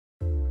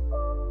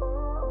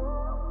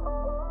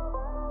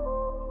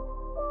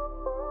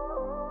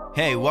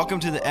Hey, welcome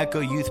to the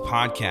Echo Youth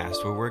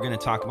Podcast, where we're going to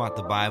talk about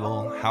the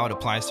Bible, how it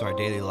applies to our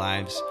daily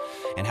lives,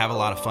 and have a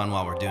lot of fun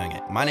while we're doing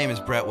it. My name is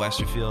Brett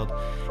Westerfield,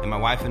 and my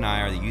wife and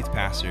I are the youth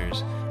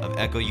pastors of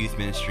Echo Youth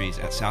Ministries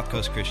at South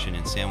Coast Christian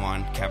in San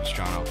Juan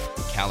Capistrano,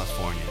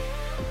 California.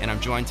 And I'm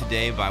joined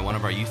today by one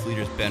of our youth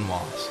leaders, Ben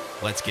Wallace.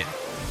 Let's get it.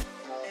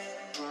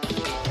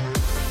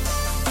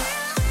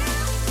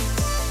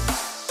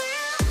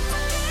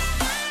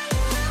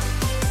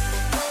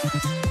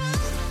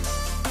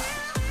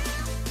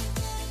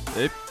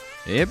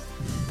 Yep.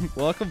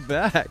 Welcome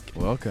back.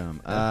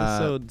 Welcome.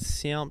 Episode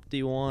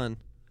 71.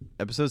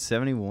 Episode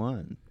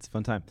 71. It's a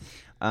fun time.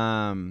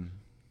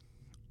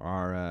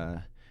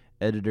 Our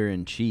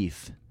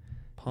editor-in-chief,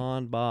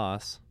 Pond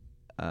Boss.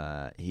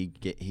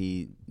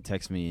 he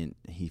texted me and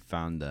he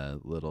found a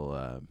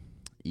little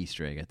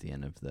Easter egg at the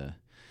end of the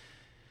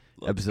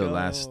episode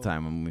last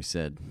time when we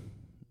said,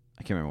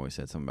 I can't remember what we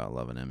said, something about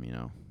loving him, you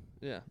know.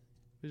 Yeah.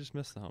 We just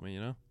missed the homie,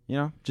 you know? You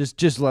know,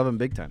 just love him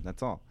big time.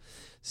 That's all.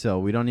 So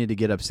we don't need to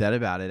get upset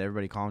about it.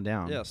 Everybody calm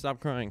down. Yeah, stop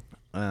crying.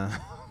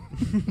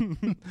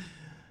 Come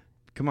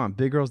on,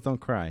 big girls don't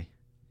cry.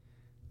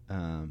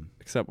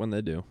 Except when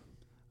they do.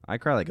 I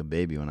cry like a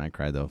baby when I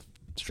cry, though.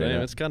 Straight Same.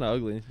 up. It's kind of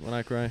ugly when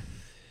I cry.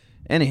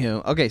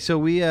 Anywho, okay, so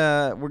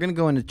we're gonna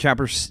go into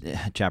chapter.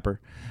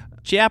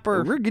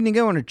 We're gonna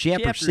go into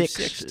chapter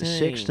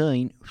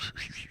 16.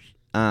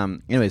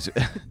 Anyways,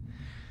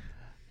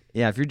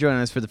 yeah, if you're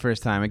joining us for the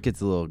first time, it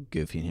gets a little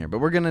goofy in here, but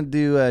we're gonna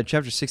do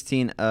chapter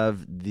 16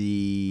 of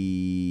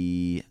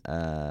the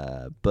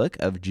book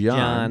of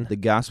John, the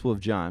Gospel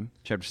of John,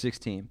 chapter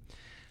 16.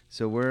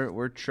 So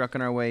we're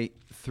trucking our way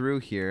through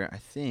here. I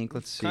think.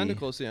 Let's see. Kind of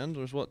close to the end.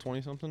 There's what,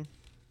 20 something?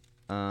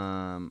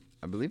 I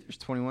believe there's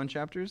 21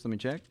 chapters. Let me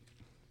check.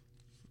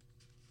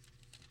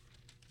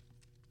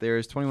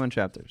 There's 21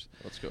 chapters.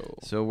 Let's go.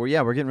 So we're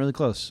getting really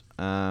close.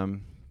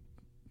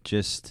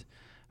 Just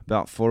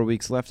about 4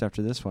 weeks left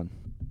after this one.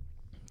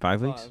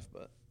 5 weeks? 5,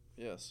 but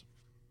yes.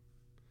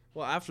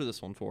 Well, after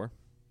this one, 4.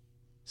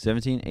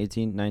 17,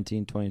 18,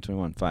 19, 20,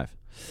 21, 5.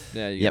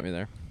 Yeah, you got me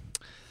there.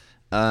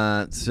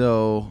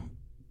 So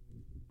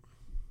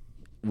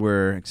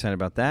we're excited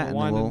about that. We're and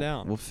winding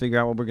down. We'll figure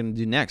out what we're going to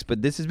do next.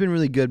 But this has been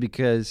really good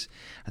because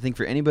I think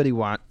for anybody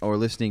or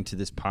listening to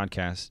this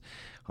podcast,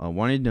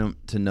 wanting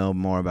to know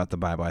more about the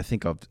Bible, I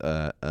think of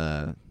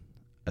a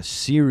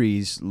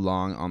series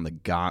long on the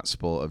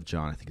Gospel of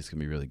John. I think it's going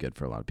to be really good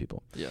for a lot of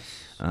people. Yes.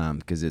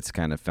 Because it's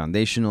kind of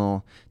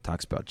foundational,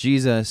 talks about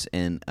Jesus,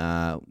 and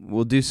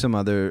we'll do some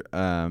other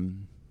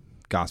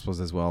Gospels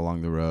as well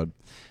along the road.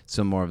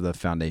 Some more of the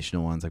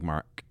foundational ones like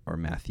Mark or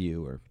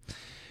Matthew or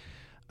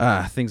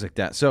things like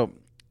that. So,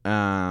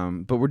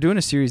 but we're doing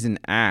a series in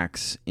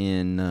Acts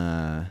in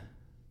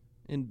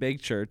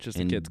Big Church, as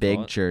the kids Big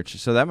call it. Church.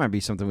 So that might be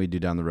something we do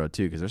down the road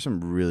too, because there's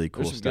some really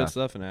cool There's some good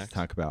stuff in to Acts.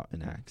 talk about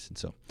in Acts. And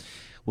so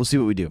we'll see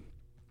what we do.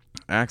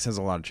 Acts has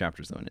a lot of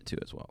chapters though in it too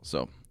as well.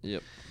 So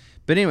Yep.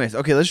 But anyways,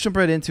 okay, let's jump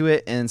right into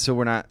it. And so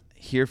we're not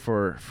here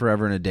for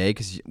forever and a day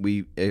because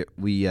we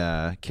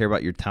care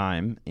about your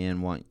time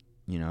and want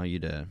you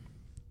to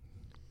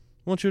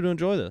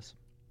enjoy this.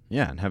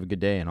 Yeah, and have a good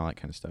day and all that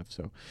kind of stuff.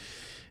 So,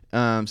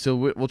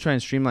 we'll try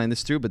and streamline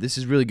this through, but this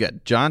is really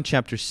good. John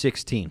chapter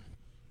 16.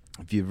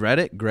 If you've read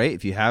it, great.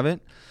 If you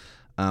haven't,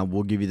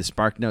 we'll give you the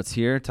Spark Notes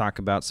here, talk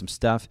about some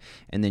stuff,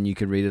 and then you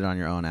can read it on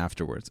your own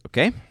afterwards,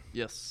 okay?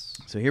 Yes.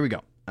 So here we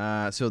go.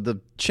 So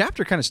the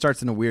chapter kind of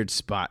starts in a weird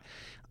spot.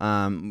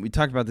 We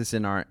talked about this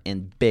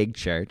in Big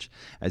Church,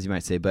 as you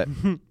might say, but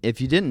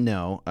if you didn't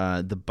know,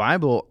 the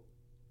Bible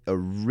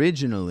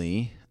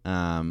originally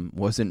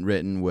wasn't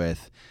written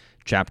with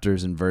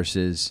chapters and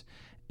verses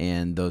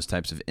and those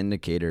types of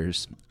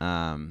indicators.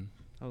 That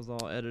was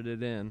all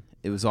edited in.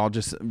 It was all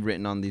just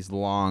written on these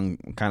long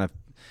kind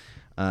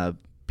of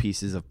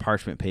pieces of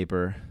parchment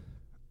paper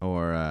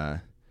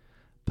or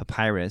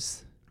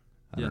papyrus.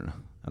 I don't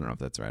know if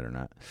that's right or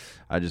not.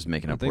 I'm just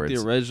making up words. I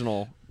think the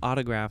original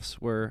autographs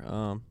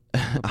were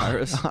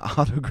papyrus.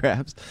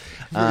 Autographs.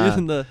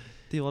 Even the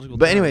theological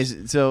But terms.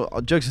 anyways, so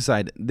jokes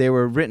aside, they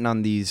were written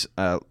on these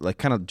like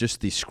kind of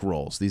just these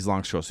scrolls, these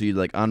long scrolls. So you'd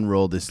like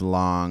unroll this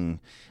long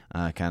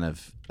kind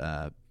of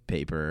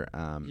paper.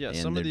 Yeah, and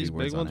some of there'd be these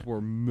words big on ones it. were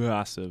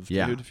massive,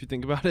 Yeah. dude, if you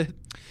think about it.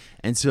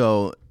 And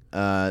so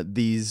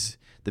the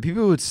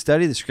people who would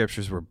study the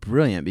scriptures were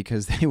brilliant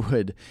because they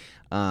would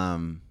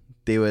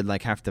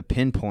like have to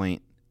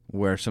pinpoint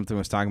where something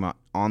was talking about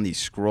on these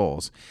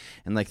scrolls,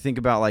 and like think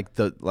about like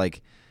the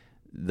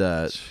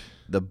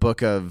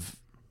book of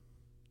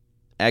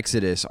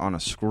Exodus on a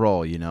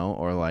scroll,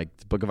 or like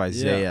the book of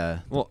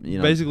Isaiah. Well,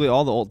 basically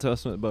all the Old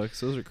Testament books.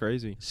 Those are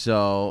crazy.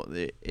 So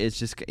it's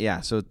just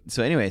So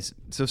anyways,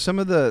 so some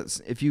of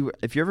if you're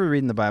ever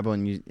reading the Bible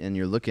and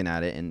you're looking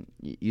at it and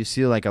you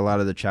see like a lot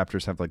of the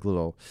chapters have like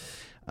little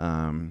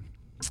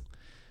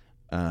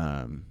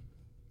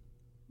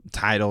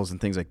titles and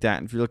things like that.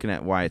 And if you're looking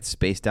at why it's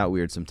spaced out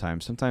weird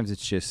sometimes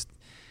it's just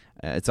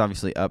it's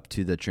obviously up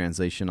to the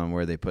translation on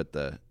where they put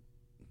the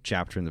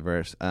chapter and the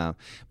verse.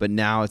 But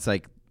now it's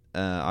like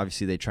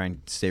obviously they try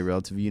and stay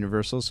relatively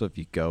universal. So if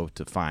you go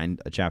to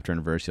find a chapter and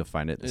a verse, you'll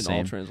find it the same. In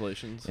all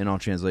translations. In all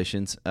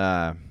translations.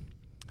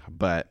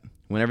 But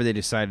whenever they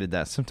decided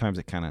that, sometimes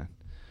it kind of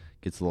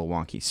gets a little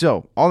wonky.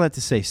 So all that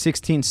to say,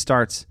 16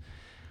 starts.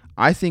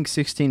 I think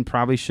 16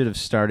 probably should have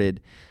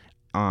started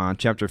on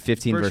chapter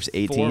 15, verse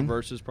 18. 4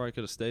 verses probably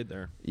could have stayed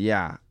there.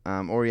 Yeah.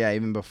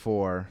 Even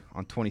before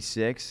on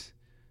 26.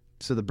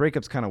 So the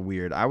breakup's kind of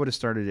weird. I would have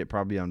started it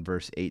probably on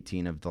verse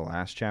 18 of the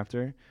last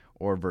chapter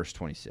or verse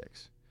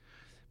 26.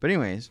 But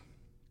anyways,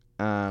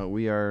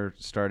 we are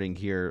starting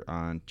here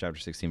on chapter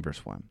 16,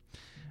 verse 1.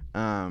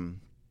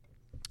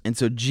 And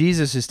so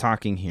Jesus is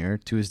talking here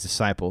to his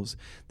disciples.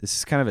 This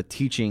is kind of a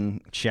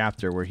teaching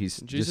chapter where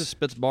Jesus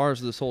spits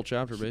bars this whole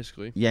chapter,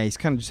 basically. Yeah, he's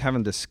kind of just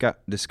having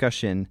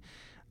discussion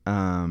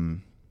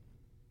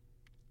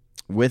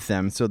with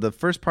them. So the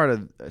first part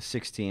of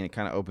 16, it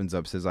kind of opens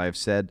up, says, I have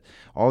said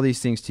all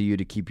these things to you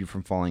to keep you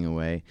from falling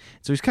away.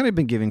 So he's kind of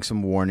been giving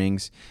some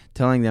warnings,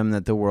 telling them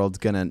that the world's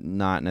going to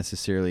not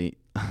necessarily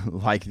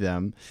like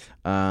them,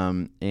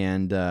 and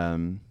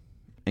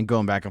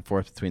going back and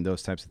forth between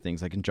those types of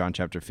things. Like in John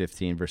chapter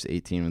 15, verse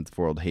 18, when the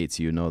world hates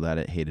you, know that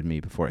it hated me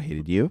before it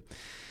hated you.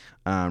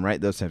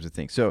 Right? Those types of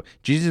things. So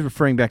Jesus is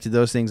referring back to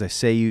those things. I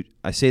say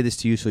this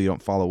to you so you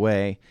don't fall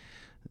away.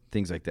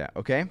 Things like that.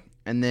 Okay?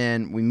 And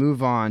then we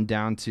move on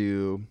down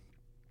to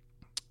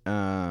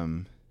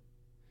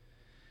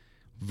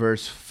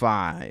verse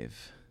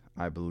 5,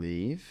 I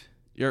believe.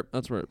 Yep,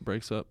 that's where it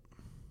breaks up.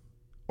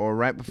 Or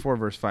right before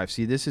verse 5.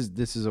 See, this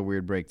is a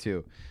weird break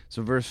too.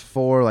 So verse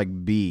 4,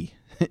 like B,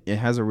 it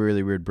has a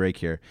really weird break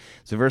here.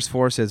 So verse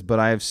 4 says, but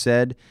I have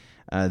said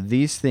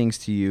these things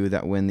to you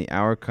that when the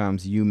hour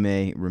comes, you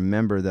may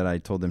remember that I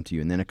told them to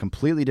you. And then a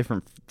completely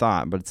different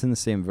thought, but it's in the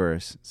same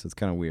verse, so it's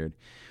kind of weird.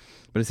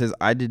 But it says,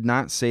 I did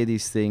not say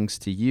these things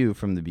to you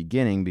from the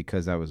beginning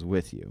because I was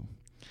with you.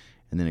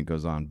 And then it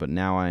goes on, but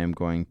now I am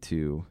going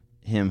to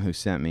him who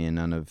sent me, and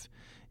none of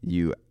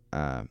you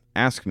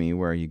ask me,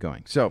 where are you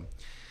going? So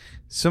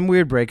some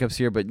weird breakups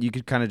here, but you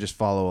could kind of just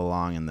follow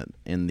along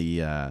in the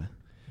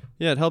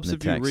yeah, it helps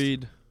if you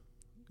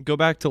go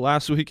back to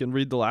last week and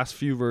read the last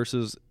few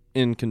verses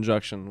in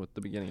conjunction with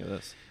the beginning of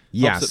this.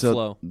 Yeah, helps it so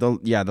flow.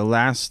 The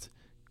last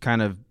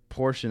kind of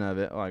portion of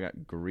it. Oh, I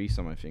got grease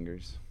on my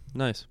fingers.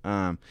 Nice.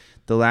 The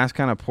last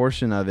kind of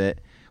portion of it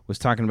was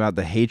talking about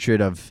the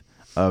hatred of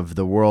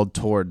the world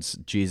towards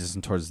Jesus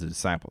and towards the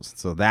disciples.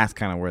 So that's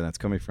kind of where that's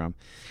coming from.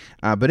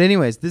 But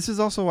anyways, this is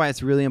also why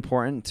it's really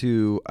important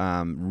to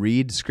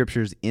read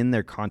scriptures in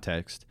their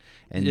context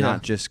and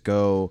not just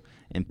go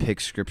and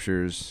pick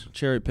scriptures.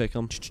 Cherry pick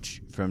them.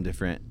 From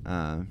different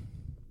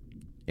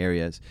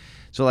areas.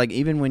 So like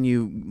even when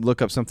you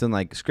look up something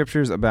like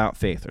scriptures about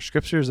faith or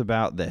scriptures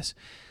about this,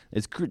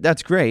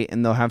 that's great,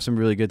 and they'll have some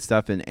really good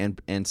stuff,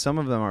 and some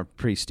of them are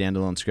pretty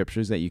standalone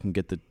scriptures that you can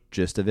get the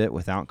gist of it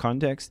without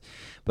context.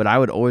 But I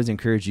would always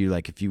encourage you,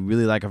 like if you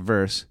really like a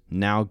verse,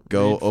 now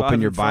go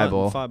open your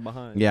Bible, and 5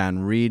 behind. Yeah,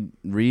 and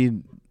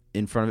read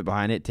in front of it,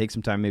 behind it. Take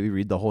some time, maybe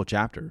read the whole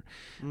chapter,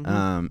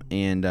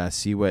 and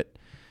see what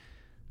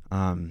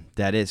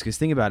that is. Because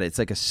think about it, it's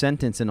like a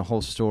sentence in a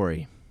whole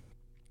story.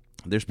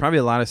 There's probably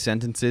a lot of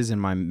sentences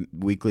in my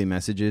weekly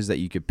messages that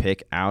you could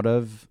pick out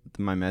of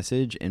my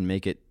message and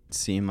make it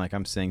seem like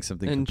I'm saying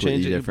something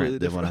completely different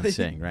than what I'm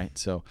saying, right?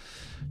 So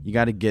you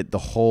got to get the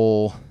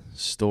whole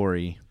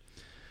story.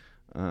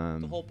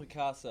 The whole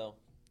Picasso.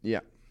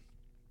 Yeah.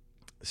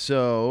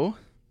 So,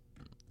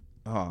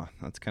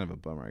 that's kind of a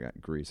bummer. I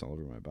got grease all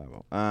over my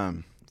Bible.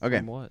 Okay.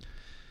 From what?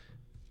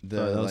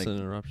 That was an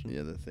interruption.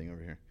 Yeah, the thing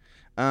over here.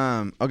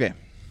 Okay.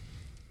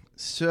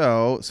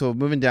 So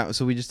moving down.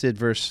 So we just did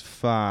verse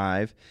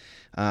 5.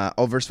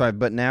 Verse 5.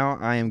 But now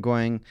I am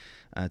going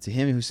to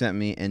him who sent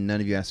me, and none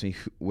of you asked me,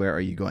 where are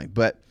you going?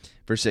 But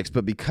verse 6,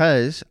 but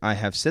because I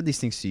have said these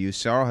things to you,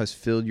 sorrow has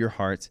filled your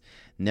hearts.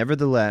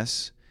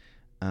 Nevertheless,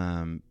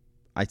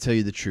 I tell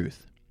you the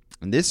truth.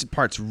 And this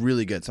part's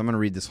really good, so I'm going to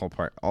read this whole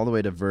part all the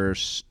way to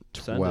verse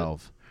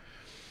 12.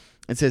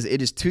 It says,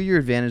 it is to your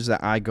advantage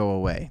that I go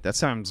away. That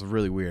sounds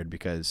really weird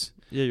because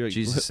you're like,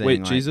 Jesus saying,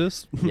 wait,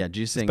 Jesus? Yeah,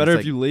 Jesus saying, it's better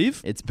if you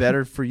leave? It's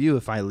better for you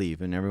if I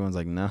leave. And everyone's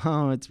like,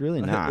 no, it's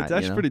really not. It's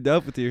actually pretty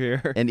dope with you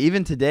here. And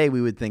even today,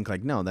 we would think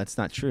like, no, that's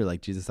not true.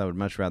 Like, Jesus, I would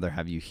much rather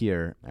have you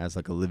here as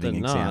like a living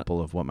example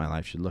of what my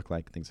life should look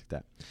like, things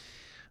like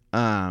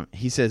that.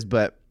 He says,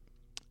 but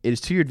it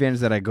is to your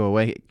advantage that I go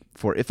away.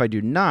 For if I do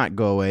not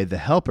go away, the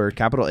helper,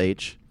 capital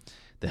H,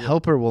 the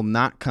helper will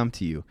not come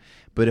to you.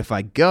 But if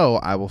I go,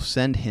 I will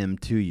send him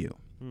to you.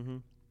 Mm-hmm.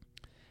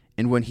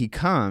 And when he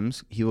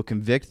comes, he will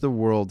convict the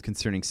world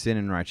concerning sin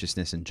and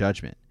righteousness and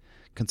judgment.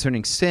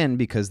 Concerning sin,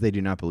 because they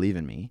do not believe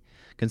in me.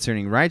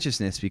 Concerning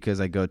righteousness,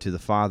 because I go to the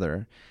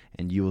Father,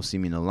 and you will see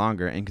me no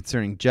longer. And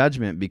concerning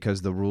judgment,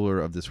 because the ruler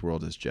of this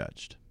world is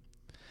judged.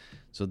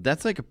 So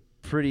that's like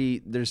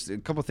there's a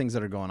couple things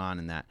that are going on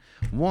in that.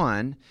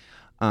 One,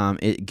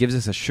 it gives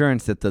us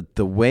assurance that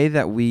the way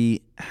that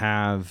we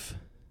are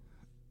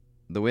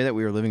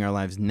living our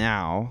lives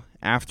now,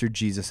 after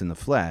Jesus in the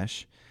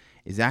flesh,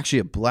 is actually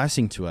a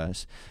blessing to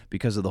us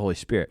because of the Holy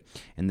Spirit.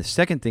 And the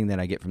second thing that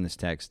I get from this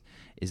text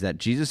is that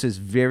Jesus is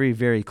very,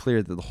 very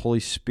clear that the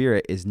Holy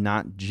Spirit is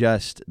not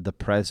just the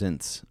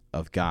presence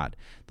of God.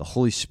 The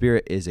Holy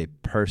Spirit is a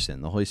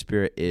person. The Holy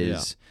Spirit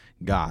is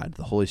God.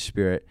 The Holy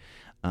Spirit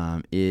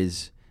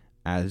is,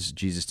 as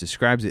Jesus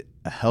describes it,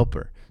 a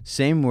helper.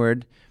 Same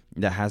word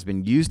that has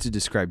been used to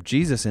describe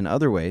Jesus in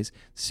other ways.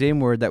 Same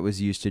word that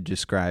was used to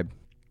describe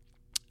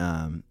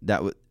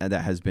that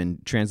has been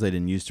translated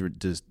and used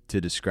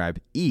to describe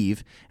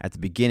Eve at the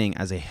beginning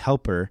as a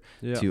helper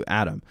to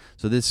Adam.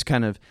 So this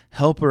kind of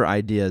helper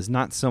idea is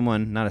not a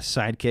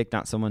sidekick,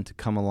 not someone to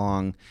come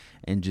along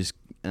and just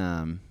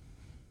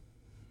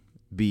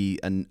be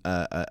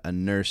a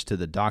nurse to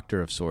the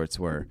doctor of sorts,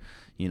 where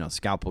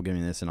scalpel, give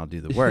me this and I'll do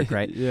the work,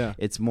 right?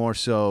 It's more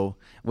so,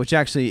 which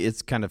actually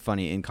it's kind of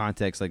funny in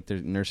context. Like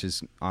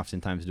nurses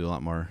oftentimes do a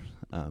lot more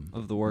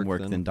of the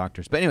work than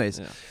doctors. But anyways,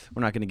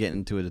 we're not going to get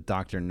into a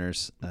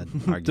doctor-nurse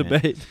argument.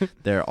 Debate.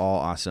 They're all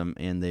awesome,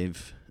 and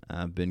they've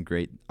been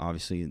great,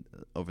 obviously,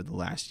 over the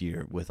last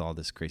year with all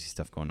this crazy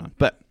stuff going on.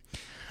 But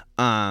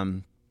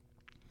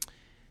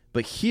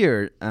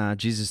here,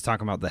 Jesus is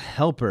talking about the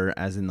helper,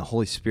 as in the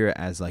Holy Spirit,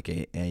 as like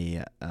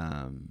a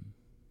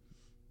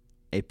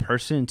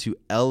person to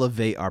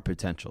elevate our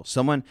potential.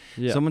 Someone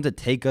to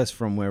take us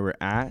from where we're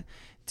at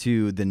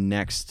to the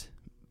next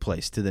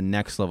place, to the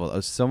next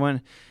level.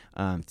 Someone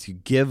to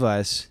give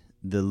us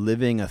the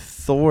living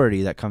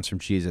authority that comes from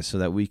Jesus, so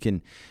that we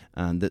can,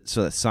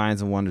 so that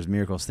signs and wonders,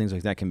 miracles, things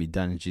like that can be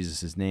done in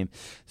Jesus' name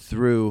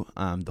through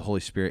the Holy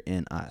Spirit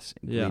in us,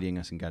 leading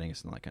us and guiding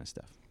us and all that kind of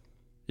stuff.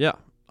 Yeah.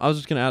 I was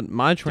just going to add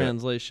my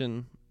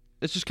translation.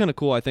 It's just kind of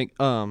cool, I think.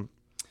 I'm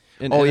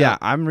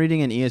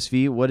reading an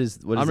ESV. What is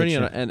I'm reading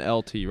an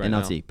NLT right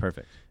now. NLT,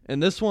 perfect.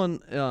 And this one,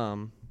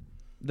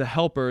 the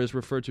helper is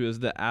referred to as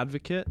the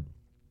advocate.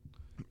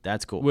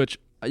 That's cool. Which,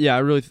 I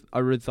really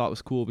thought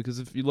was cool, because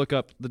if you look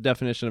up the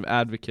definition of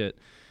advocate,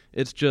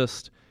 it's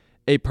just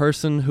a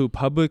person who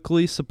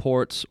publicly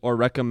supports or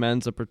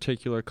recommends a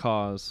particular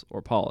cause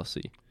or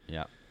policy.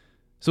 Yeah.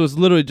 So it's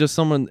literally just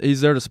someone,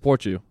 he's there to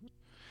support you.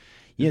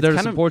 Yeah, he's there to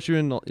support you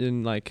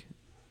in like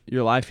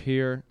your life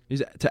here.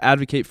 He's to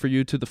advocate for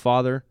you to the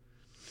Father.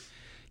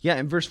 Yeah,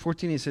 in verse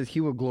 14 he says, "He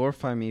will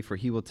glorify me, for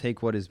he will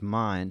take what is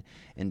mine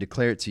and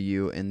declare it to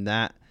you, and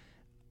that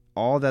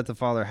all that the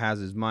Father has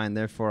is mine.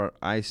 Therefore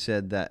I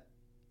said that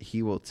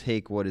he will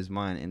take what is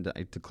mine and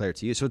declare it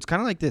to you." So it's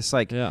kind of like this,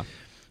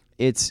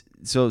 it's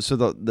so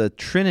the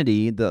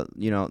Trinity,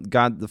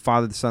 God, the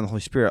Father, the Son, the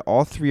Holy Spirit,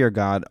 all three are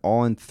God,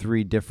 all in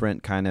three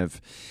different kind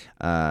of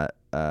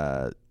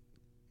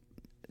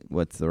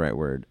what's the right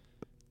word?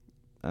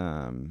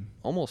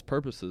 Almost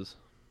purposes,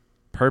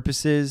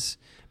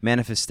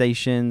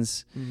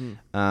 manifestations,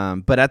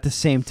 but at the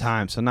same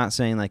time. So I'm not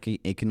saying like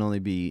it can only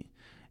be.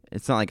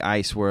 It's not like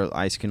ice, where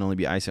ice can only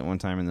be ice at one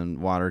time, and then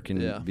water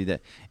can be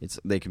that.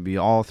 They can be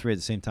all three at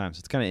the same time. So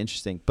it's kind of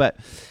interesting. But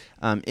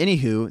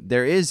anywho,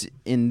 there is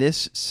in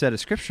this set of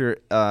scripture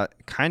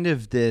kind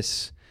of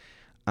this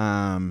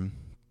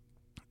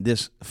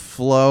this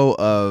flow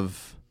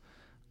of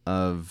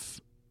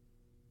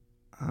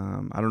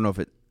I don't know if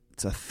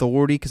it's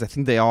authority, because I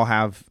think they all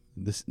have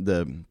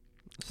the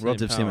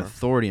relative same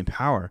authority and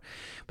power,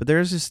 but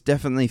there's this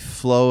definitely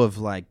flow of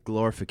like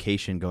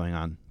glorification going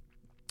on,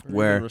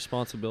 where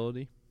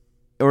responsibility,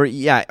 or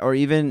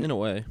even in a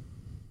way,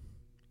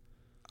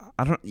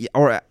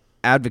 or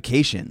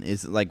advocation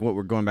is like what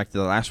we're going back to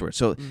the last word.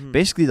 So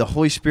basically, the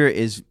Holy Spirit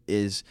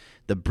is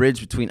the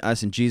bridge between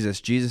us and Jesus.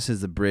 Jesus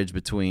is the bridge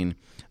between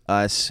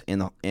us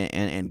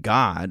and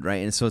God,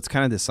 right? And so it's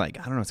kind of this like,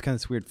 I don't know, it's kind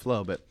of this weird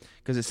flow, but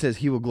because it says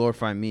he will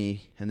glorify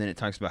me, and then it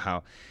talks about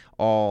how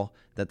all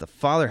that the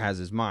Father has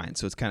is mine.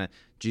 So it's kind of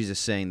Jesus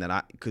saying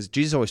that because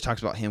Jesus always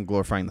talks about him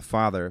glorifying the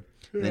Father,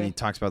 and then he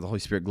talks about the Holy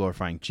Spirit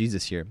glorifying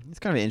Jesus here. It's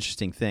kind of an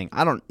interesting thing.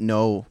 I don't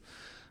know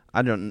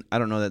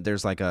that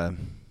there's like a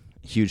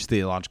huge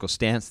theological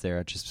stance there.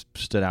 It just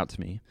stood out to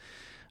me.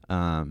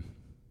 So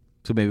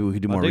maybe we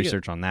could do more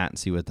research on that and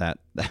see what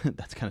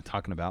that's kind of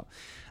talking about.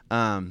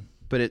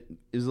 But it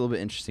is a little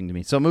bit interesting to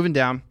me. So moving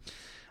down,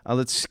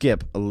 let's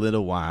skip a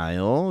little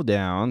while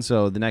down.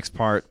 So the next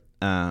part,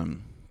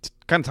 kind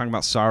of talking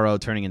about sorrow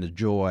turning into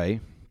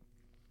joy.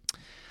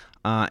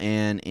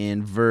 And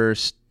in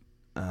verse,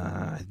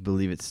 I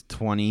believe it's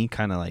 20,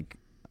 kind of like,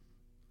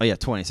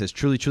 20. It says,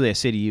 "Truly, truly, I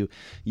say to you,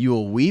 you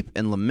will weep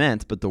and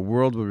lament, but the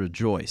world will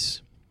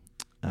rejoice."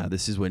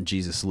 This is when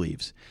Jesus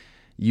leaves.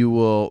 "You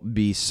will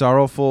be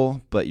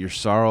sorrowful, but your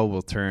sorrow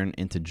will turn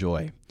into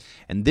joy."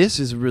 And this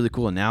is a really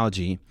cool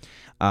analogy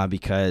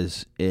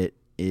because it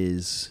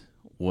is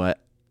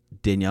what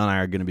Danielle and I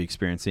are going to be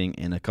experiencing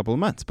in a couple of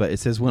months. But it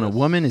says, when a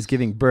woman is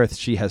giving birth,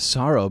 she has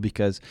sorrow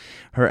because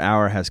her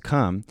hour has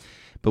come.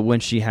 But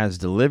when she has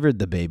delivered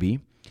the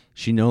baby,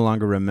 she no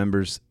longer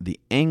remembers the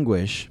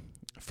anguish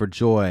for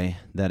joy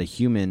that a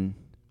human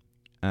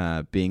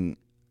being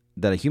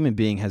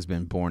has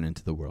been born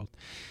into the world.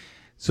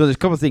 So there's a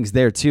couple of things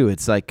there too.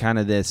 It's like kind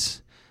of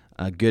this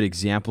good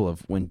example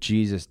of when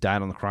Jesus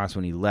died on the cross,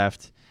 when he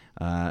left,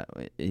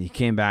 he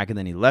came back and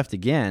then he left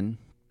again.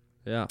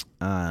 Yeah.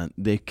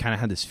 They kind of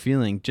had this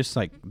feeling, just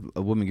like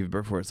a woman giving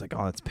birth, where it's like,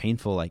 oh, it's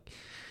painful. Like,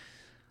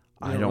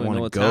 I don't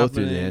want to go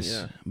through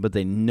this, but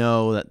they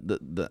know that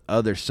the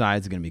other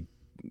side's going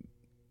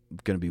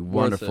to be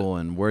wonderful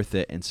and worth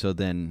it. And so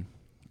then,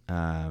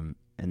 and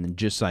then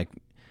just like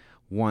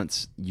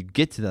once you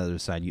get to the other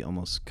side, you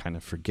almost kind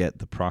of forget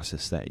the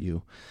process that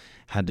you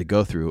had to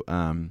go through.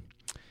 And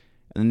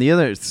the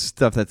other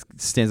stuff that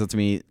stands out to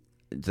me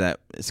that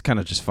it's kind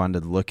of just fun to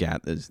look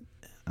at is,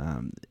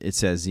 it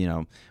says,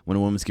 when a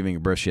woman's giving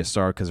birth, she has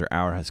sorrow because her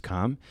hour has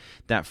come.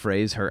 That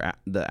phrase,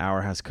 the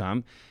hour has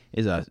come,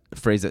 is a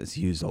phrase that's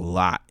used a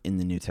lot in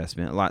the New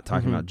Testament. A lot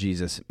talking about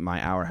Jesus.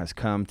 My hour has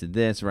come to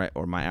this, right?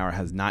 Or my hour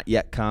has not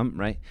yet come,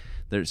 right?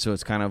 So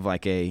it's kind of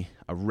like a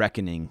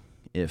reckoning,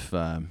 if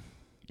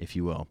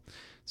you will,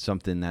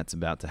 something that's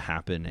about to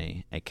happen,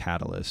 a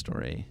catalyst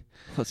or a.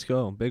 Let's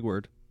go, big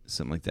word.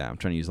 Something like that. I'm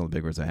trying to use all the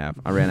big words I have.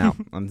 I ran out.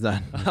 I'm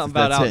done. I'm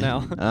about out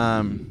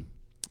now.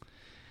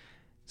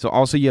 So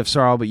also you have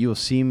sorrow, but you will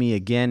see me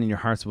again, and your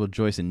hearts will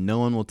rejoice, and no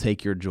one will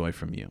take your joy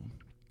from you.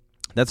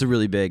 That's a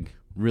really big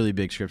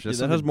scripture.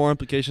 That has more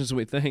implications than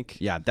we think.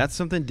 Yeah, that's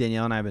something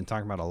Danielle and I have been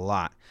talking about a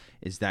lot,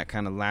 is that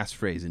kind of last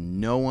phrase,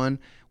 and no one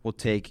will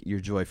take your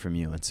joy from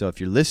you. And so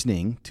if you're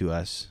listening to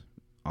us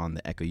on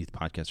the Echo Youth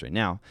Podcast right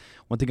now,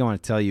 one thing I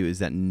want to tell you is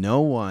that no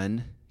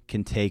one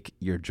can take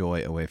your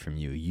joy away from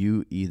you.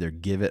 You either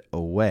give it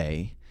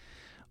away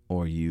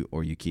or you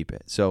keep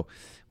it. So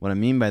what I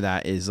mean by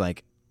that is,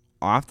 like,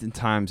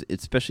 oftentimes,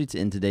 especially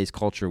in today's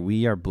culture,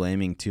 we are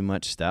blaming too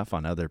much stuff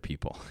on other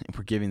people.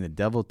 We're giving the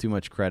devil too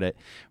much credit.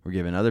 We're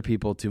giving other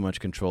people too much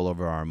control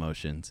over our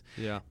emotions.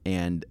 Yeah.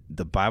 And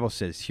the Bible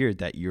says here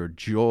that your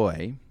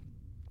joy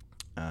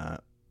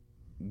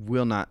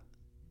will not,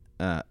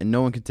 and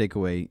no one can take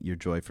away your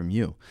joy from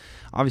you.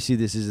 Obviously,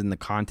 this is in the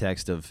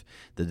context of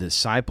the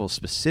disciples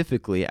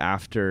specifically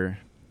after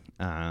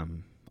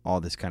all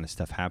this kind of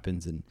stuff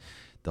happens and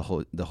the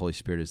Holy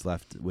Spirit is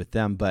left with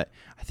them. But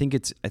I think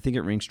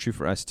it rings true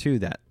for us too,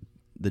 that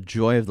the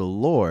joy of the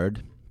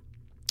Lord,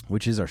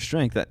 which is our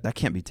strength, that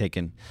can't be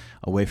taken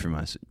away from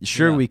us.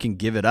 Sure, we can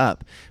give it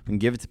up. We can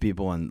give it to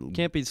people, and it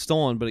can't be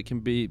stolen, but it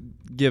can be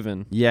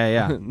given.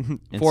 Yeah.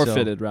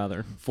 Forfeited,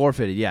 rather.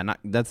 Forfeited. Yeah,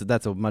 that's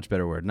a much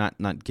better word.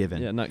 Not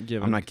given. Yeah, not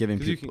given. I'm not giving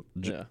people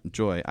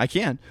joy. I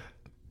can.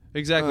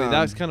 Exactly.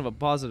 That's kind of a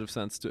positive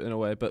sense in a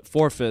way, but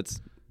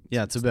forfeits.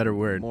 Yeah, it's a better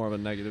word. More of a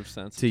negative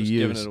sense to just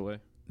use. Giving it away.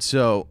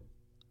 So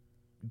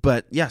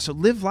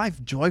live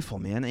life joyful,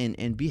 man,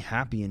 and be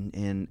happy,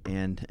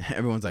 and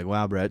everyone's like,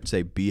 wow, Brett,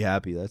 say be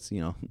happy. That's,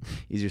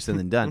 easier said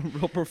than done.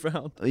 Real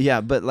profound.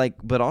 Yeah,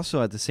 but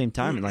also at the same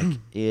time, like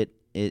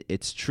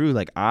it's true.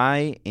 Like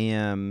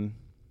I'm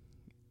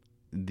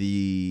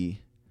the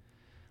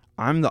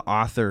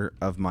author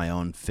of my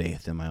own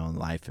faith and my own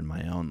life and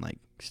my own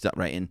stuff,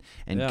 right?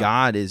 And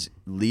God is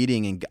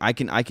leading, and I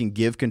can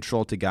give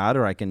control to God,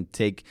 or I can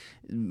take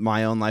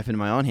my own life into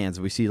my own hands.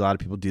 We see a lot of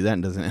people do that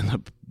and it doesn't end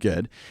up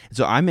good. And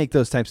so I make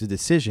those types of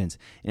decisions.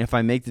 And if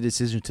I make the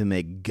decision to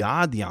make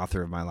God the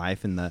author of my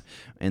life and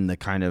the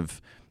kind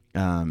of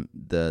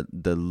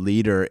the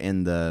leader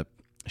and the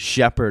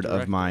shepherd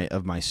of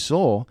my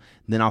soul,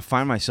 then I'll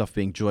find myself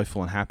being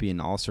joyful and happy in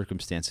all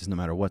circumstances, no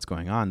matter what's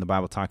going on. The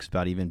Bible talks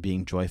about even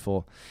being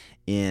joyful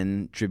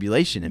in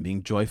tribulation and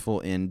being joyful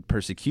in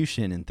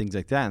persecution and things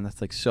like that, and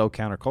that's so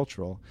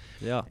countercultural.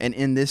 Yeah. And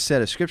in this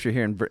set of scripture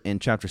here in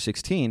chapter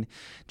 16,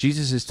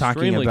 Jesus is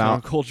talking extremely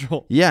about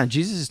countercultural. Yeah,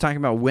 Jesus is talking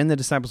about when the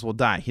disciples will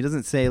die. He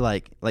doesn't say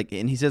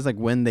and he says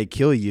when they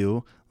kill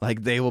you,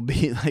 they will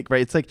be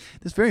right. It's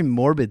this very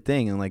morbid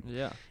thing, and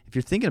if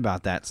you're thinking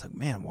about that, it's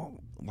man, well,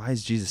 why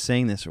is Jesus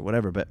saying this or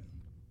whatever? But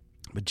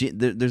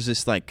there's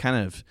this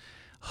kind of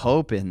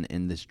hope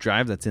and this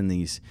drive that's in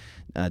these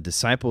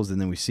disciples, and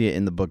then we see it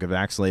in the book of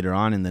Acts later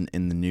on in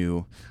the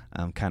new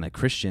kind of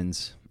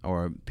Christians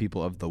or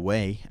people of the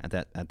way at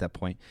that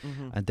point.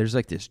 Mm-hmm. There's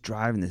this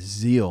drive and this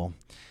zeal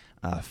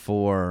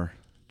for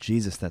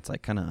Jesus that's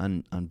kind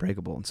of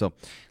unbreakable. And so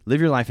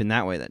live your life in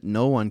that way, that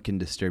no one can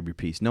disturb your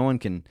peace, no one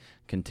can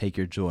take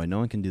your joy, no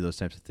one can do those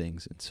types of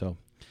things. And so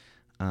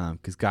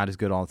because God is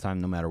good all the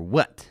time, no matter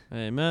what.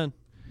 Amen.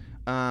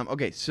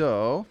 Okay,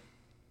 so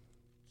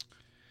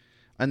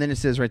and then it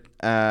says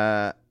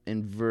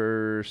in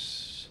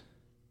verse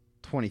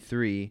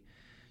 23,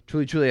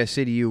 truly, truly, I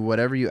say to you,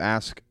 whatever you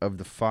ask of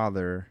the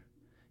Father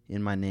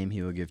in my name,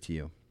 he will give to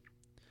you.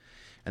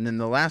 And then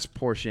the last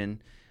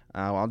portion,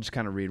 I'll just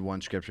kind of read one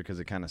scripture because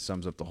it kind of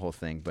sums up the whole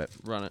thing. But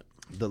run it.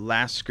 The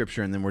last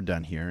scripture, and then we're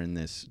done here in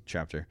this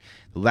chapter.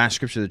 The last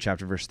scripture of the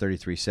chapter, verse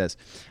 33, says,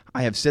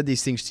 I have said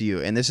these things to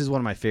you. And this is one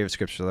of my favorite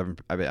scriptures.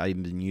 I've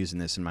been using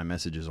this in my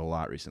messages a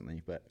lot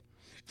recently. But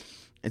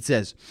it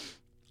says,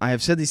 I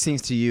have said these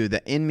things to you,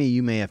 that in me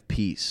you may have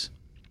peace.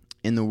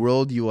 In the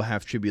world you will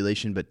have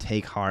tribulation, but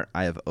take heart,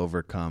 I have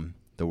overcome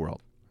the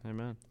world.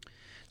 Amen.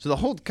 So the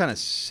whole kind of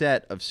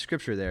set of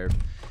scripture there,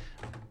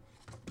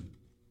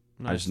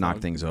 I just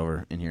knocked things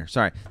over in here.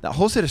 Sorry. That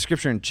whole set of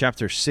scripture in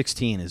chapter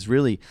 16 is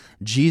really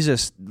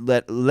Jesus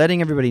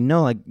letting everybody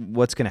know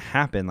what's going to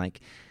happen.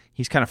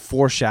 he's kind of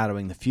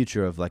foreshadowing the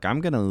future of like,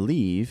 I'm going to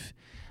leave,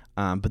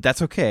 but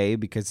that's okay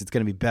because it's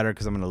going to be better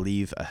because I'm going to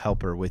leave a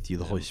helper with you,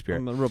 the Holy Spirit.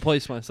 I'm gonna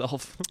replace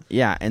myself.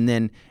 Yeah, and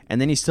then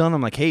he's telling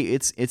them like, hey,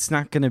 it's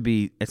not going to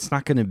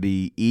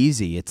be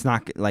easy. It's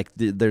not like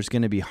there's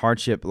going to be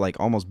hardship, like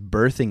almost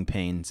birthing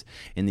pains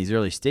in these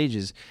early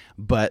stages,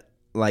 but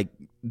like,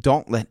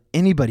 don't let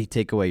anybody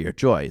take away your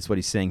joy is what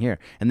he's saying here.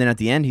 And then at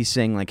the end, he's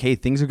saying like, hey,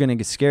 things are going to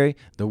get scary.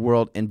 The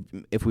world,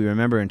 and if we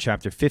remember in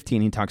chapter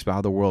 15, he talks about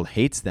how the world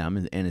hates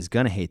them and is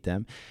going to hate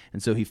them.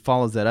 And so he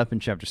follows that up in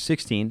chapter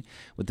 16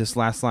 with this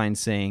last line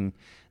saying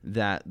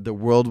that the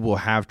world will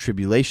have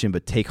tribulation,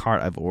 but take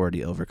heart, I've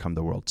already overcome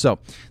the world. So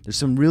there's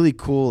some really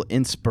cool,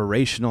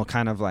 inspirational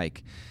kind of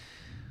like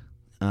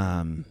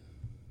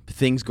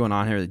things going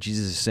on here that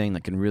Jesus is saying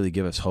that can really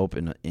give us hope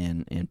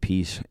and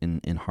peace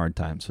in hard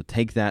times. So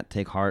take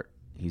heart.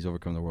 He's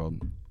overcome the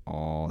world.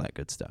 All that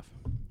good stuff.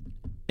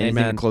 Anything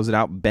Amen. to close it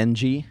out,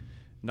 Benji?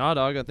 Nah,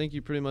 dog, I think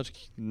you pretty much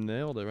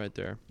nailed it right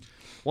there.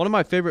 One of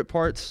my favorite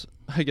parts,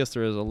 I guess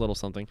there is a little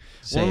something.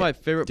 One of my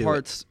favorite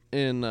parts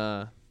in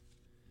the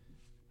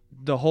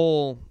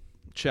whole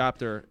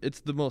chapter, it's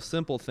the most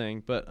simple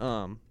thing, but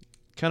kind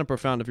of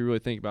profound if you really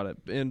think about it.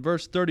 In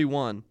verse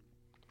 31,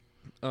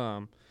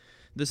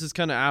 this is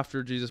kind of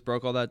after Jesus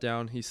broke all that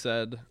down. He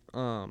said,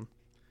 go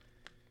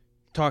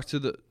to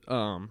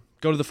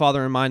the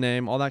Father in my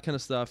name, all that kind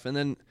of stuff. And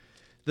then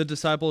the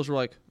disciples were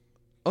like,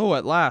 oh,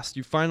 at last,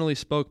 you finally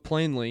spoke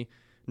plainly.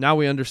 Now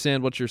we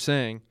understand what you're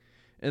saying.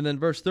 And then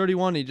verse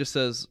 31, he just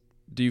says,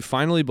 do you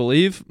finally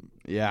believe?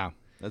 Yeah,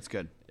 that's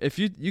good. If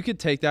you could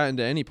take that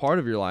into any part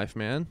of your life,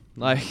 man,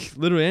 like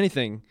literally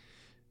anything,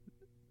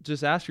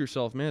 just ask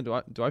yourself, man,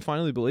 do I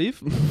finally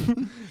believe?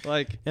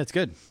 Like, yeah, it's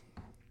good.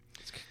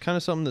 It's kind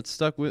of something that's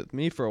stuck with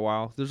me for a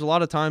while. There's a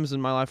lot of times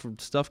in my life where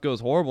stuff goes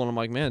horrible, and I'm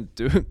like, man,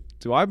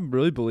 do I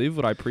really believe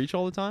what I preach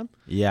all the time?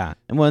 Yeah,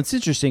 and well, it's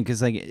interesting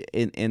because like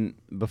in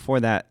before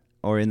that,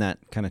 or in that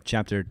kind of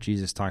chapter,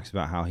 Jesus talks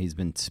about how he's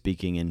been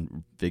speaking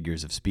in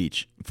figures of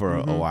speech for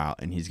a while,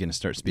 and he's going to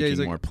start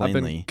speaking more plainly.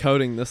 I've been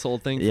coding this whole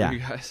thing for you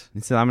guys.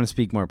 And so I'm going to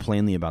speak more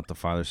plainly about the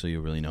Father so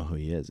you'll really know who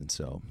he is. And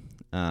so,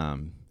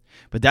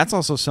 but that's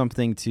also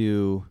something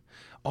to,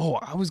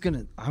 I was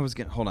going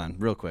to, hold on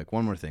real quick.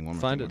 One more thing.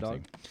 Find it,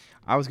 dog.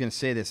 I was going to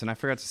say this, and I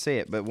forgot to say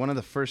it, but one of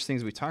the first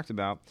things we talked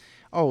about,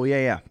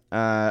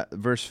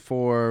 verse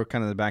 4,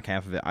 kind of the back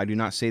half of it, I do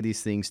not say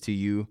these things to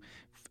you.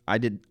 I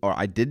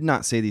did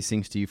not say these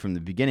things to you from the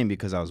beginning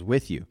because I was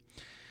with you.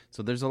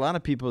 So there's a lot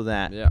of people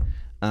that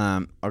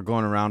are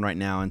going around right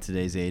now in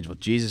today's age. Well,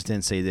 Jesus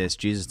didn't say this.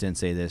 Jesus didn't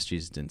say this.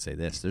 Jesus didn't say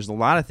this. There's a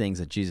lot of things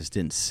that Jesus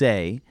didn't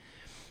say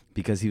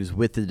because he was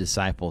with the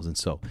disciples. And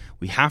so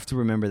we have to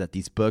remember that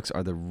these books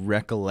are the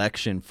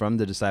recollection from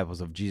the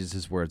disciples of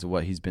Jesus' words of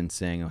what he's been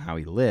saying and how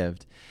he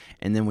lived.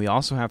 And then we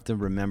also have to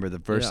remember the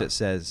verse that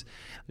says...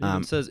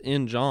 it says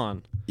in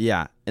John.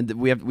 Yeah, and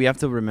we have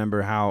to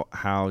remember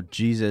how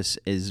Jesus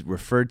is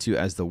referred to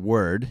as the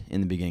Word in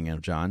the beginning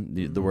of John.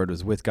 The Word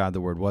was with God, the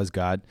Word was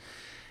God.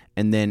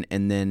 And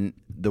then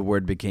the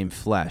Word became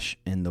flesh,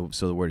 and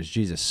so the Word is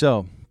Jesus.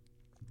 So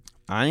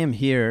I am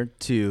here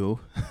to...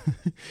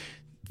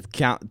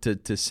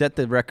 to set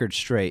the record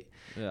straight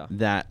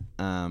that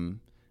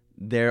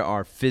there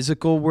are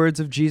physical words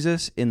of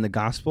Jesus in the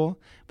gospel,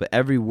 but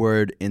every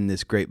word in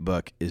this great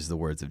book is the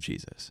words of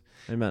Jesus.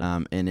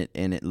 Amen. And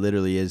it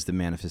literally is the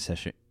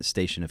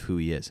manifestation of who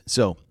he is.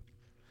 So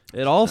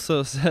it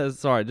also says,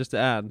 sorry, just to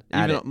add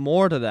even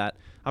more to that,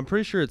 I'm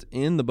pretty sure it's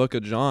in the book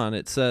of John.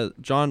 It says,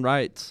 John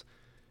writes,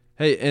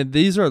 hey, and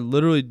these are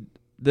literally,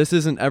 this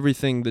isn't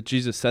everything that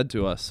Jesus said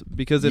to us,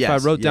 because if I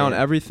wrote down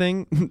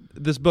everything,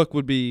 this book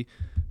would be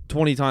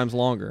 20 times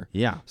longer.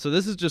 Yeah. So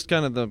this is just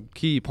kind of the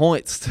key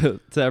points to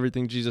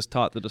everything Jesus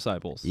taught the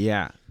disciples.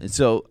 Yeah. And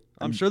so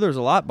I'm sure there's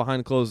a lot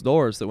behind closed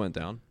doors that went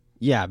down.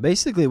 Yeah.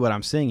 Basically what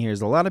I'm saying here is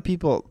a lot of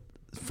people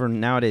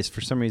nowadays,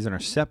 for some reason, are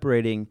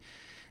separating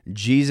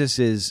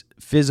Jesus's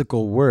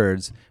physical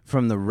words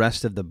from the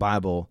rest of the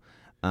Bible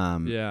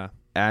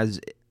as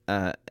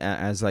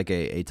like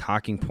a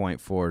talking point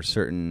for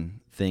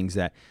certain things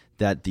that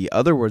the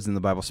other words in the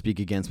Bible speak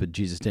against, but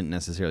Jesus didn't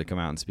necessarily come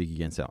out and speak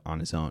against it on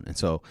his own. And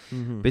so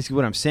basically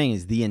what I'm saying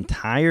is the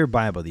entire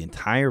Bible, the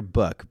entire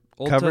book,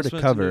 Old cover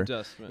Testament to cover, to New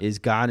Testament, is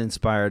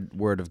God-inspired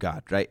word of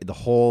God, right? The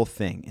whole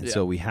thing. And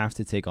so we have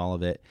to take all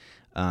of it.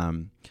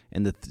 And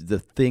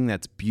the thing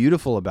that's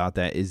beautiful about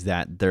that is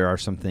that there are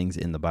some things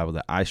in the Bible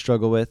that I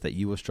struggle with, that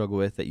you will struggle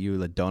with, that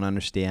you don't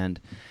understand.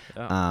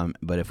 Yeah.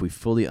 But if we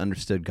fully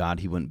understood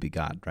God, he wouldn't be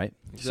God, right?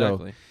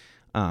 Exactly. So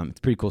it's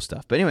pretty cool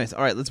stuff. But anyways,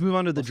 all right, let's move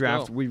on to the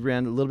draft. Go. We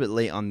ran a little bit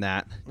late on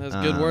that. That's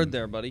a good word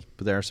there, buddy.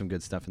 But there are some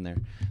good stuff in there.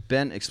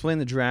 Ben, explain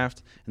the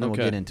draft, and then we'll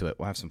get into it.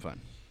 We'll have some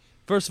fun.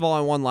 First of all, I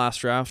won last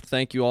draft.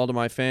 Thank you all to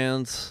my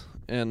fans.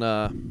 And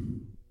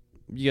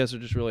you guys are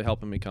just really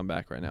helping me come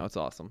back right now. It's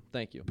awesome.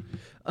 Thank you.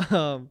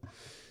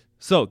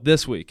 So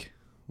this week,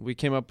 we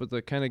came up with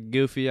a kind of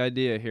goofy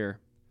idea here.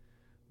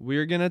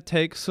 We're going to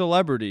take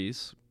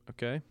celebrities,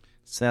 okay?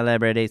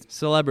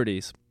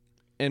 Celebrities.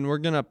 And we're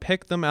going to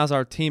pick them as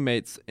our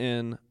teammates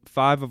in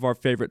 5 of our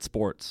favorite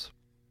sports.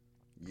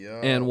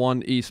 and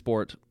one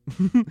esport.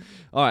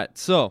 All right,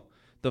 so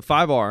the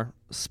 5 are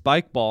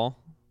spike ball,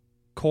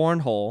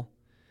 cornhole,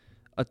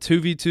 a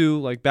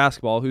 2v2 like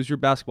basketball, who's your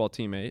basketball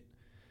teammate,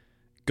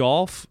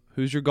 golf,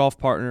 who's your golf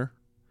partner,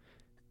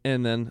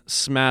 and then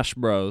Smash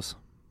Bros.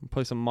 We'll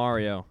play some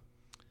Mario.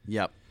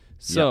 Yep.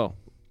 So,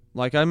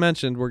 like I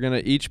mentioned, we're going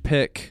to each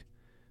pick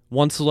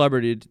one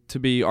celebrity to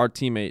be our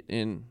teammate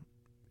in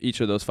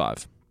each of those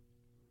 5.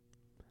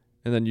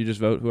 And then you just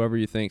vote whoever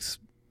you think's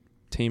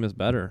team is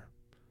better.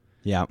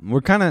 Yeah, we're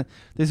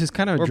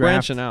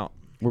branching out.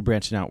 We're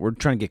branching out. We're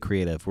trying to get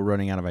creative. We're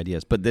running out of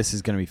ideas, but this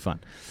is going to be fun.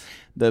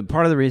 The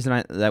part of the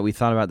reason that we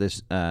thought about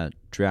this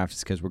draft is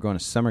because we're going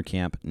to summer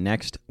camp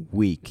next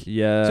week.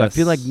 Yes. So I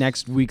feel like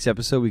next week's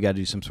episode we got to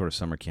do some sort of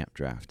summer camp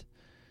draft.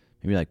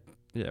 Maybe like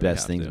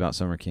best things about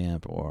summer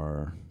camp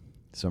or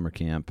summer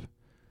camp.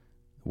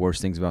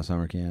 Worst things about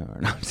summer camp. Or,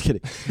 no, I'm just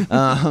kidding.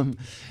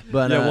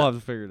 But we'll have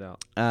to figure it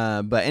out.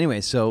 But anyway,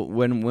 so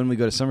when we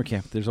go to summer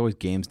camp, there's always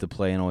games to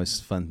play and always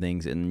fun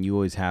things, and you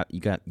always have you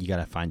got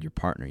to find your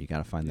partner. You got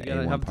to find the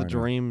A1 have partner. the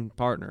dream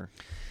partner.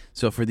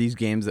 So for these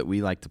games that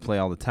we like to play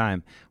all the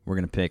time, we're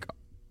gonna pick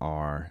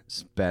our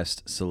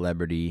best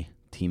celebrity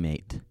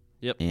teammate.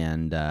 Yep.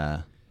 And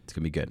it's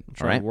gonna be good.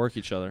 All right. Work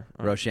each other.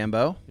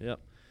 Rochambeau. Yep.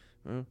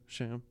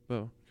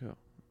 Rochambeau, go.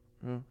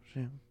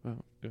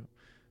 Rochambeau, go.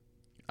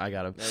 I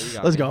got him.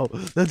 Yeah, Let's go.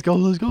 Let's go.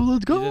 Let's go.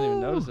 Let's go. You didn't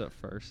even notice it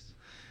first.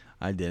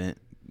 I didn't.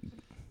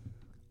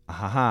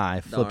 Haha!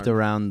 I flipped Darn.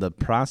 around the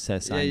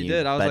process on you. Yeah, you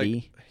did. I was buddy.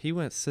 like, he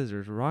went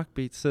scissors. Rock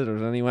beats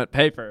scissors, and he went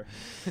paper.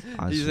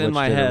 He's in switched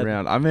my it head.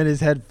 around. I'm in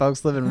his head,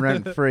 folks, living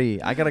rent free.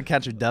 I gotta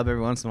catch a dub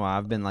every once in a while.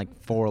 I've been like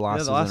 4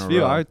 losses the last in a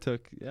few row. I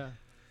took. Yeah.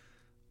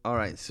 All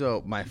right,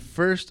 so my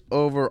first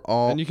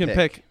overall. And you can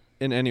pick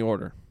in any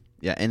order.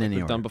 Yeah, in any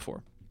we've order. done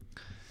before.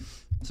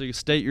 So you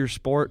state your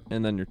sport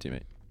and then your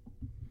teammate.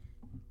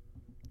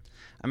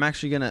 I'm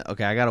actually gonna.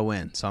 Okay, I gotta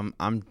win, so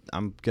I'm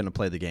gonna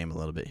play the game a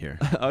little bit here.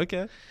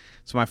 Okay.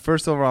 So my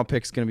first overall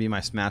pick is gonna be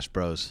my Smash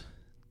Bros.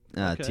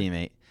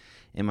 Teammate,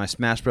 and my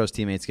Smash Bros.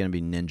 Teammate's gonna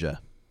be Ninja.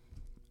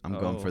 I'm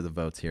going for the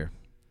votes here.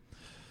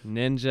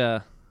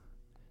 Ninja,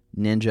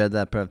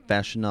 the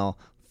professional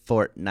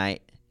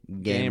Fortnite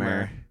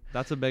gamer.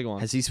 That's a big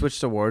one. Has he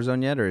switched to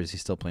Warzone yet, or is he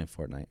still playing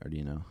Fortnite, or do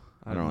you know?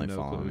 I don't really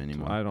follow him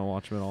anymore. I don't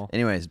watch him at all.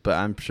 Anyways, but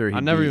I'm sure I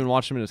never even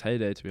watched him in his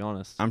heyday, to be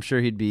honest. I'm sure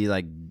he'd be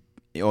like,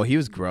 oh, he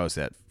was gross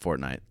at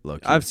Fortnite.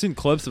 Look, I've seen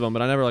clips of him,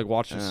 but I never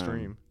watched his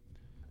stream.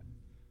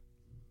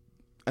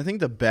 I think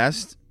the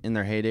best in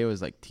their heyday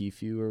was like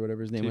Tfue or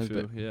whatever his name was,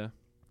 but yeah,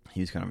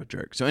 he was kind of a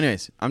jerk. So,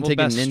 anyways, I'm taking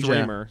best Ninja.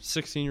 Streamer,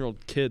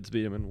 16-year-old kids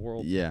beat him in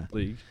World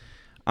League.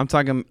 I'm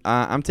taking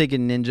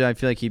Ninja. I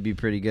feel like he'd be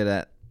pretty good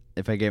at.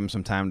 If I gave him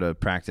some time to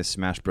practice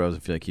Smash Bros, I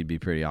feel like he'd be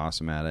pretty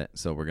awesome at it.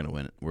 So we're gonna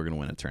win it. We're gonna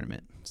win a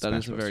tournament. That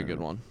is a very good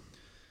one.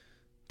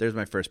 There's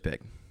my first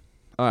pick.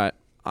 All right,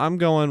 I'm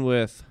going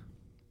with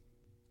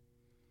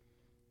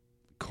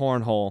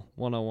Cornhole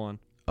 101.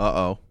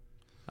 Uh-oh.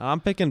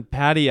 I'm picking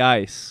Patty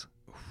Ice.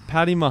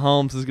 Patty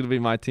Mahomes is going to be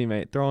my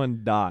teammate,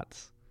 throwing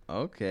dots.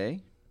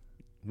 Okay.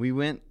 We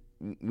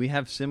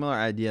have similar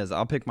ideas.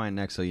 I'll pick mine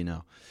next so you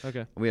know.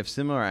 Okay. We have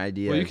similar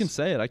ideas. Well, you can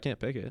say it. I can't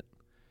pick it.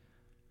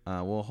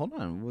 Well, hold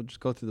on. We'll just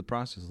go through the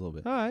process a little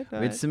bit. All right. We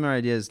had similar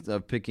ideas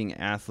of picking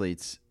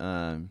athletes.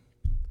 I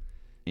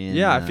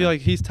feel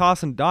like he's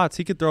tossing dots.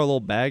 He could throw a little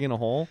bag in a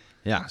hole.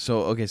 Yeah.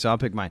 So I'll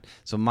pick mine.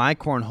 So my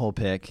cornhole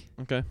pick.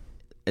 Okay.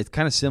 It's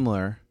kind of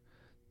similar.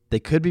 They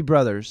could be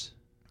brothers.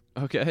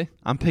 Okay.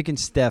 I'm picking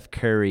Steph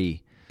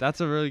Curry. That's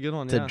a really good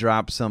one. To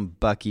drop some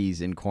buckies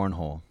in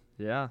cornhole.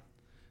 Yeah.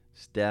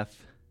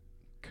 Steph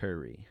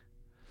Curry.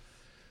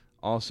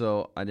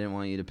 Also, I didn't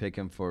want you to pick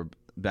him for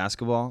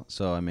basketball,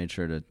 so I made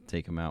sure to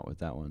take him out with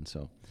that one.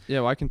 So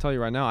yeah, well, I can tell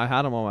you right now, I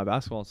had him on my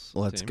basketball team.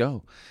 Let's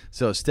go.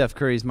 So Steph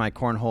Curry's my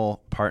cornhole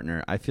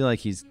partner. I feel like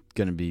he's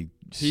gonna be.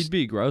 He'd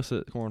be gross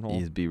at cornhole.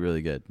 He'd be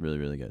really good, really,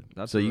 really good.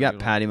 That's so you got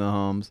Patty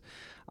Mahomes.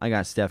 I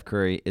got Steph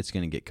Curry. It's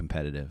gonna get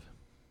competitive.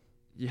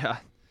 Yeah.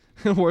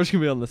 We're just going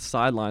to be on the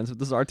sidelines. If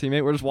this is our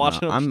teammate, we're just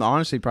watching them. I'm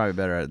honestly probably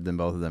better than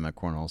both of them at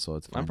cornhole, so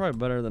it's fine. I'm probably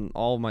better than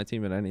all of my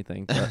team at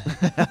anything.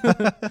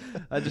 But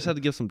I just had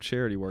to give some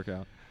charity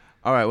workout.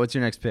 All right, what's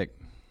your next pick?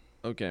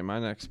 Okay, my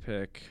next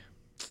pick.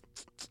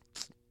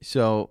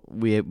 So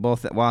we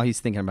both, while he's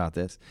thinking about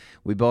this,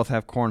 we both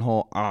have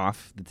cornhole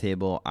off the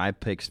table. I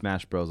picked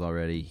Smash Bros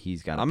already.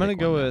 He's got. I'm going to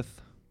go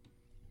with.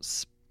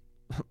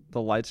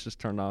 The lights just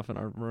turned off in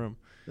our room.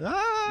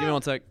 Ah! Give me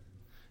 1 sec.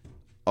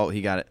 Oh,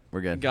 he got it.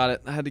 We're good. Got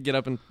it. I had to get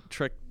up and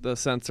trick the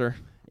sensor.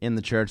 In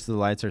the church, the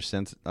lights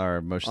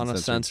are motion on a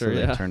sensor, so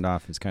yeah. Turned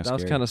off. It's kind of scary.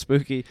 That was kind of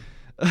spooky.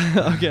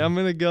 Okay, I'm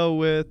gonna go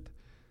with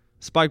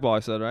spike ball. I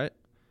said right.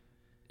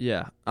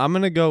 Yeah, I'm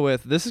gonna go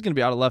with. This is gonna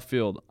be out of left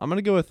field. I'm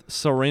gonna go with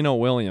Serena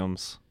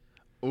Williams.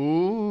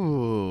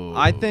 Ooh,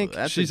 I think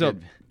she's a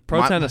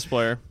pro tennis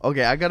player.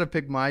 Okay, I gotta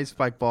pick my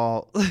spike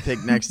ball pick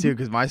next too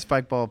because my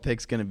spike ball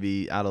pick's gonna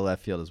be out of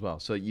left field as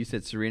well. So you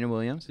said Serena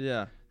Williams?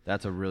 Yeah.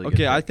 That's a really good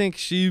Okay, pick. I think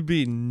she'd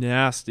be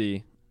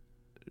nasty.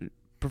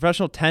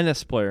 Professional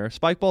tennis player.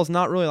 Spike ball's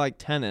not really like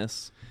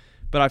tennis,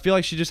 but I feel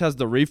like she just has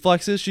the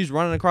reflexes. She's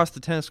running across the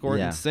tennis court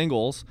in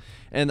singles,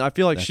 and I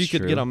feel like she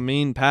could get a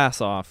mean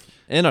pass off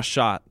and a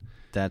shot.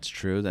 That's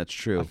true. That's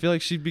true. I feel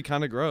like she'd be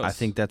kind of gross. I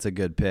think that's a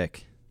good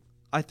pick.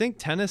 I think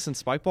tennis and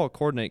spike ball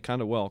coordinate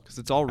kind of well because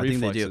it's all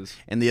reflexes. I think they do.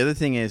 And the other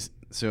thing is,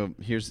 so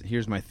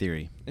here's my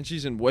theory. And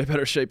she's in way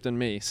better shape than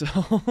me, so.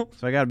 So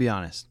I got to be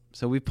honest.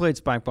 So we've played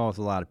spike ball with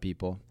a lot of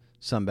people,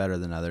 some better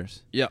than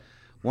others. Yeah.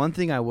 One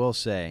thing I will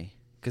say,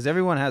 because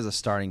everyone has a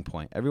starting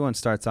point. Everyone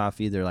starts off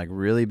either like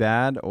really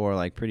bad or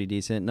like pretty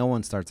decent. No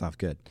one starts off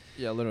good.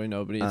 Yeah, literally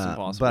nobody. It's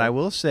impossible. But I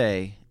will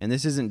say, and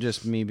this isn't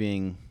just me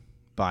being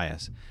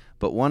biased,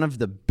 but one of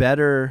the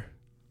better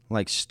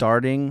like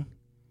starting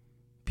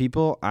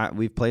people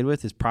we've played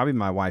with is probably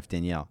my wife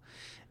Danielle,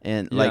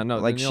 and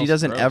she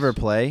doesn't ever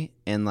play,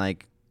 and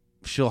like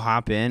she'll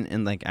hop in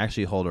and like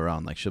actually hold her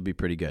own, like she'll be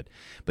pretty good.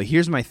 But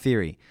here's my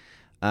theory,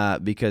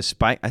 because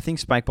I think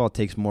spike ball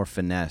takes more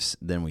finesse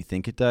than we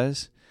think it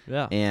does.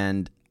 Yeah,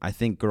 and I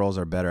think girls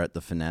are better at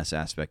the finesse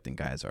aspect than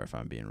guys are, if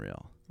I'm being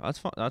real. That's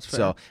fine. That's fair.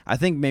 So I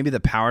think maybe the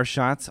power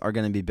shots are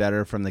going to be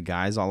better from the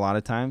guys a lot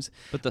of times.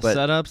 But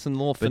setups and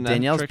little finesse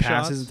Danielle's trick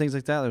passes shots and things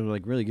like that are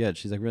like really good.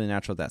 She's like really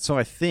natural at that. So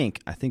I think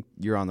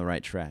you're on the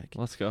right track.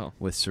 Let's go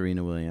with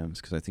Serena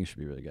Williams because I think she'll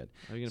be really good.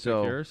 Are you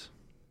gonna pick yours?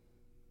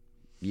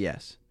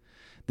 Yes.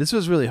 This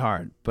was really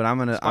hard, but I'm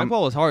gonna. Spike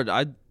ball was hard.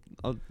 I'm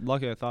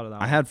lucky I thought of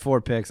that. I had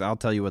 4 picks. I'll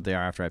tell you what they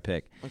are after I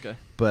pick. Okay.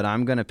 But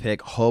I'm gonna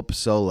pick Hope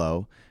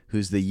Solo,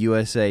 who's the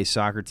USA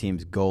soccer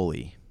team's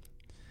goalie.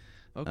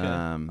 Okay.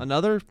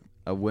 Another.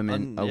 A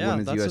women's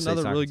that's USA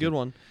another really team. good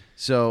one.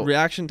 So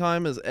reaction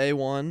time is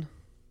A1.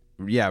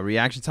 Yeah,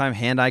 reaction time,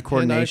 hand-eye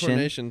coordination. Hand-eye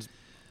coordination's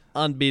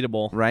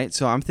unbeatable. Right?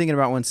 So I'm thinking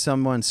about when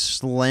someone's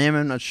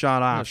slamming a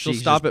shot off. She'll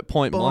stop at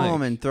point blank.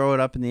 Boom, and throw it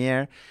up in the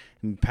air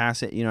and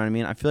pass it. You know what I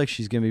mean? I feel like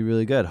she's going to be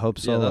really good. Hope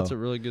Solo. Yeah, that's a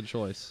really good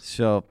choice.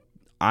 So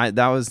it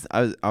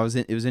was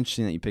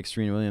interesting that you picked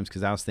Serena Williams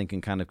because I was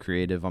thinking kind of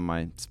creative on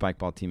my spike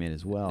ball teammate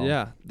as well.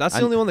 Yeah, that's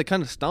the only one that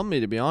kind of stumped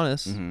me, to be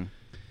honest. Mm-hmm.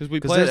 Because we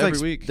play it every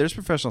week. There's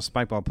professional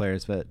spike ball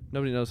players, but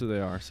nobody knows who they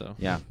are. So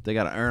yeah, they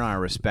got to earn our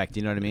respect.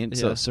 You know what I mean? Yeah,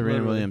 so Serena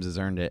literally. Williams has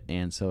earned it,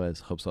 and so has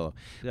Hope Solo.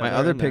 Yeah, my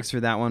other picks for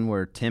that one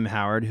were Tim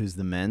Howard, who's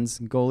the men's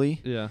goalie.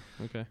 Yeah.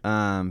 Okay.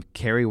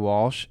 Carrie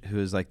Walsh, who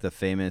is like the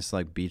famous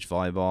like beach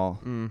volleyball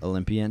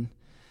Olympian,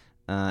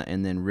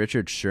 and then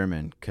Richard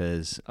Sherman,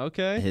 because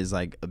his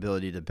like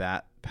ability to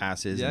bat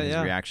passes and his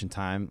reaction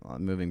time,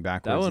 moving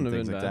backwards and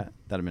things like that.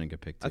 That'd have been a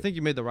good pick too. I think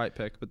you made the right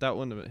pick, but that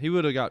wouldn't have been. He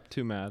would have got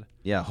too mad.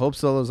 Yeah, Hope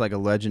Solo's like a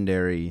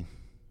legendary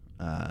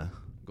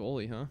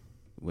goalie, huh?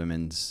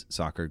 Women's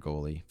soccer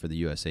goalie for the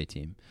USA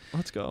team.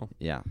 Let's go.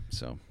 Yeah.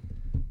 So,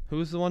 who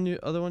was the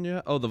other one you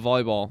had? Oh, the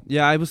volleyball.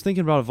 Yeah, I was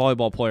thinking about a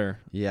volleyball player.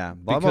 Yeah,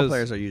 volleyball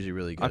players are usually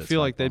really good. I feel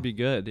like they'd be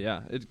good.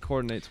 Yeah, it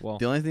coordinates well.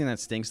 The only thing that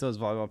stinks though is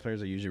volleyball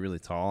players are usually really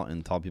tall,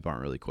 and tall people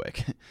aren't really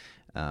quick.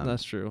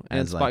 That's true.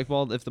 And spike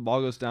ball, if the ball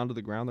goes down to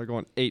the ground, they're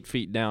going 8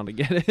 feet down to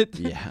get it.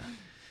 Yeah.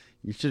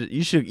 You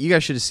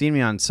guys should have seen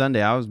me on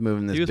Sunday. I was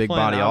moving this big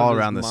body all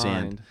around the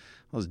sand.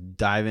 I was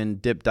diving,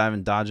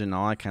 dodging,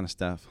 all that kind of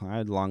stuff. I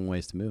had long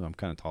ways to move. I'm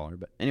kind of taller,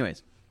 but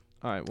anyways.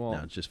 All right, well.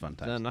 No, it's just fun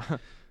times. Then,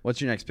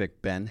 what's your next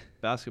pick, Ben?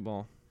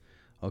 Basketball.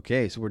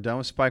 Okay, so we're done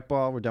with spike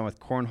ball. We're done with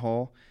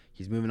cornhole.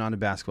 He's moving on to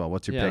basketball.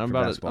 What's your pick for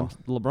basketball?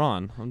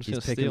 LeBron. I'm just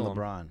going to steal him.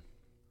 LeBron.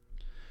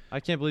 I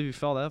can't believe you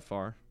fell that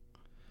far.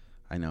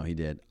 I know he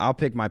did. I'll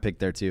pick my pick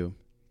there too.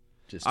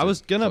 I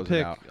was gonna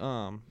pick.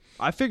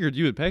 I figured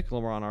you would pick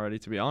LeBron already.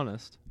 To be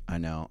honest. I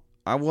know.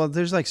 Well,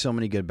 there's like so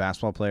many good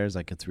basketball players.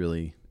 Like it's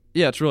really.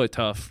 Yeah, it's really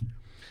tough.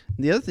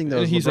 The other thing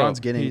though is he's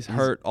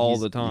hurt all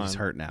the time. He's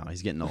hurt now.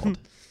 He's getting old.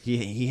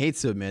 he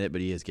hates to admit it,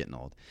 but he is getting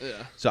old.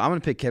 Yeah. So I'm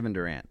gonna pick Kevin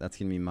Durant. That's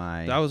gonna be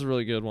my. That was a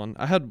really good one.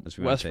 I had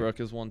Westbrook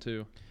as one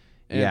too.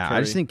 Yeah, Curry.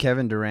 I just think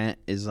Kevin Durant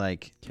is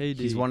like KD.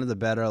 He's one of the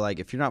better. Like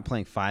if you're not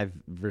playing 5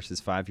 versus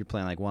 5, you're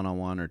playing like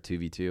 1-on-1 or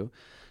 2v2.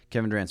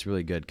 Kevin Durant's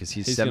really good because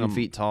he's 7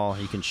 feet tall.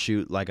 He can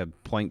shoot like a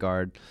point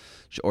guard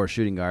or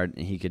shooting guard,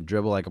 and he can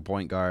dribble like a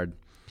point guard.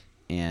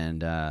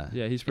 And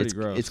yeah, he's pretty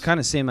gross. It's kind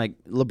of same like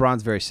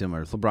LeBron's very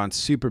similar. LeBron's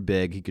super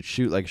big. He could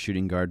shoot like a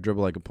shooting guard,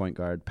 dribble like a point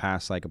guard,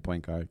 pass like a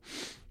point guard.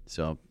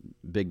 So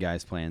big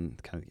guys playing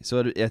kind of. So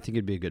I think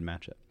it'd be a good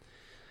matchup.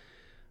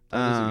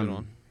 That is a good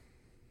one.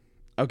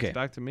 Okay, it's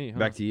back to me. Huh?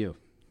 Back to you.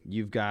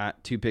 You've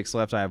got 2 picks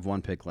left. I have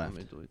 1 pick left.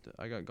 Let me delete that.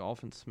 I got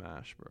golf and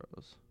Smash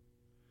Bros.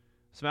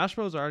 Smash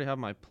Bros. I already have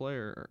my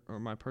player or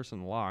my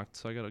person locked,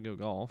 so I gotta go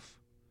golf.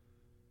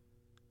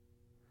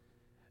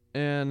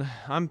 And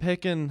I'm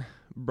picking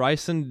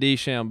Bryson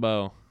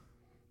DeChambeau.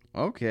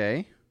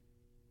 Okay.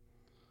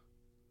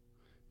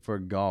 For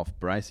golf,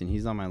 Bryson,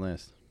 he's on my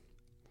list.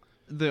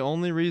 The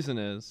only reason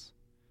is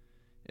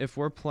if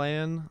we're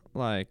playing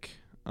like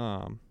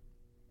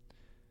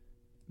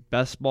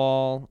best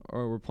ball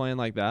or we're playing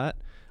like that,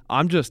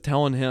 I'm just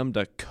telling him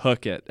to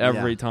cook it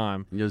every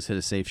time. You just hit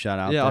a safe shot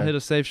out there. Yeah, I'll hit a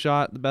safe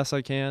shot the best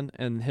I can,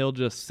 and he'll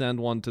just send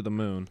one to the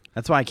moon.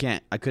 That's why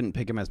I couldn't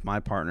pick him as my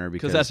partner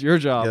because that's your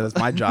job. Yeah, that's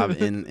my job.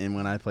 And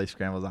when I play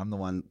scrambles, I'm the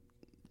one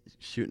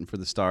shooting for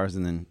the stars,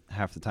 and then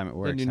half the time it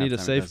works. And you need a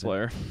safe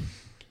player.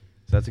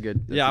 So that's a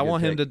good. Yeah, I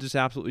want him to just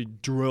absolutely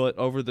drill it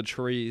over the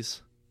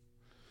trees.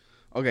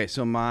 Okay,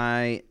 so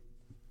I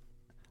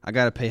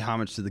got to pay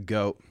homage to the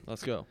GOAT.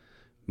 Let's go.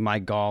 My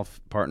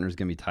golf partner is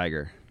going to be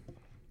Tiger.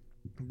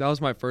 That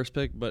was my first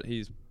pick, but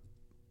he's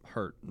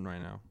hurt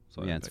right now.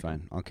 So yeah, it's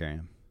fine. I'll carry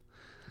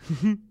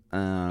him.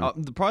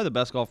 Probably the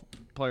best golf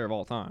player of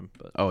all time.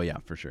 But oh, yeah,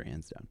 for sure.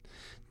 Hands down.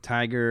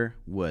 Tiger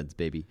Woods,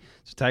 baby.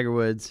 So Tiger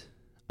Woods,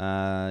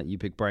 you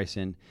pick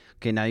Bryson.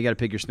 Okay, now you got to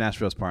pick your Smash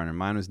Bros. Partner.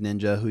 Mine was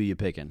Ninja. Who are you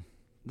picking?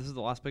 This is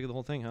the last pick of the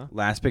whole thing, huh?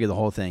 Last pick of the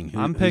whole thing.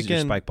 I'm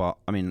picking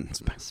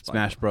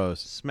Smash Bros.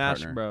 Smash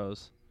partner.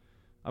 Bros.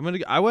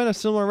 I went a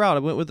similar route.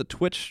 I went with a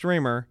Twitch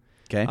streamer.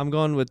 Okay. I'm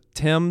going with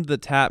Tim the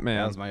Tap Man.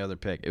 That was my other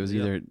pick. It was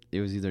either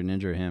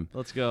Ninja or him.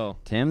 Let's go.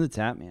 Tim the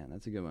Tap Man.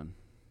 That's a good one.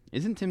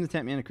 Isn't Tim the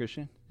Tap Man a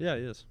Christian? Yeah,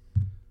 he is.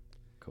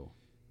 Cool.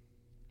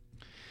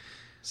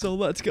 So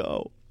let's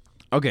go.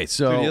 Okay,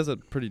 so dude, he has a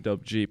pretty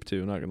dope Jeep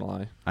too, not gonna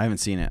lie. I haven't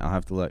seen it. I'll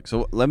have to look.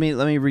 So let me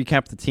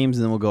recap the teams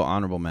and then we'll go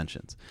honorable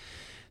mentions.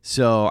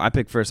 So I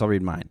picked first, I'll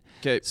read mine.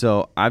 Okay.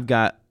 So I've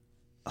got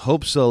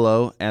Hope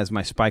Solo as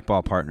my spike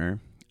ball partner.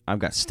 I've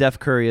got Steph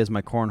Curry as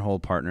my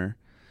cornhole partner.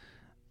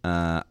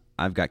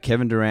 I've got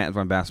Kevin Durant as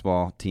my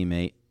basketball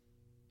teammate.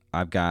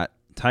 I've got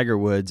Tiger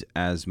Woods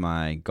as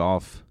my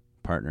golf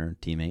partner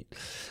teammate.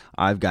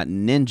 I've got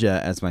Ninja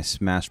as my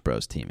Smash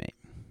Bros teammate.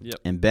 Yep.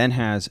 And Ben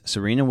has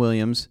Serena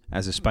Williams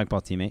as his spike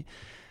ball teammate,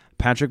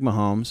 Patrick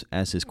Mahomes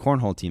as his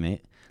cornhole teammate,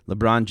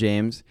 LeBron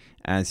James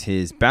as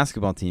his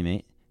basketball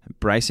teammate,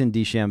 Bryson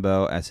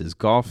DeChambeau as his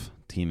golf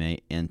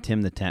teammate, and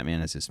Tim the Tap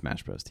Man as his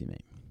Smash Bros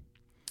teammate.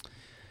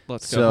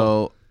 Let's go.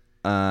 So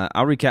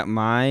I'll recap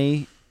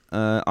my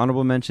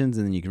honorable mentions,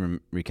 and then you can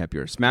recap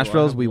yours. Smash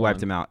Bros, we wiped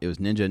them out. It was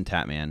Ninja and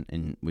Tatman,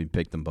 and we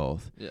picked them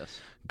both. Yes.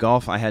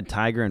 Golf, I had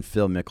Tiger and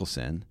Phil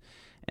Mickelson,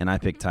 and I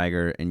picked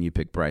Tiger, and you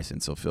picked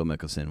Bryson, so Phil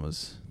Mickelson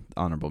was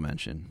honorable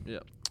mention.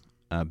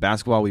 Yep.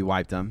 Basketball, we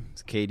wiped them.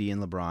 It's KD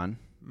and LeBron.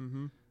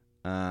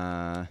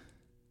 Mm-hmm.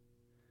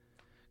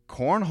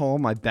 Cornhole,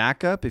 my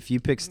backup, if you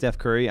pick Steph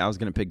Curry, I was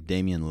going to pick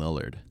Damian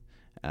Lillard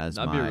as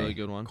That'd my be a really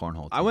good one.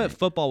 cornhole teammate. I went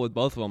football with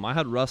both of them. I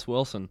had Russ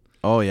Wilson.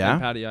 Oh, yeah?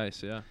 And Patty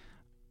Ice, yeah.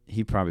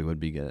 He probably would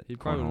be good at He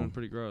probably would have cornhole. been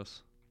pretty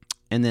gross.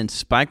 And then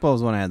Spikeball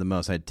is the one I had the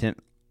most. I had Tim.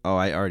 Oh,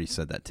 I already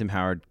said that. Tim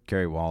Howard,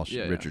 Kerry Walsh,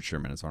 Richard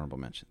Sherman as honorable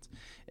mentions.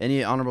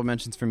 Any honorable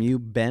mentions from you,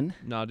 Ben?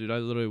 No, dude, I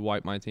literally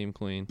wiped my team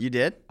clean. You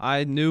did?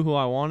 I knew who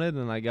I wanted,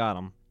 and I got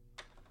him.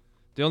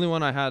 The only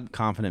one I had...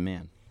 Confident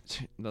man.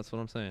 That's what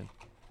I'm saying.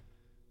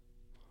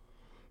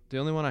 The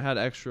only one I had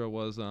extra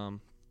was, I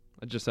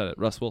just said it,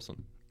 Russ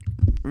Wilson.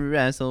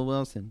 Russell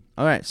Wilson.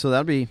 All right, so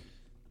that'd be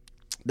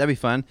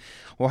fun.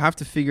 We'll have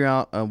to figure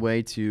out a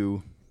way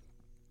to...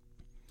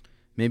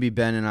 Maybe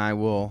Ben and I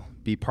will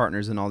be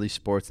partners in all these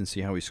sports and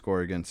see how we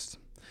score against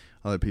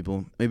other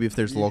people. Maybe if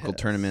there's local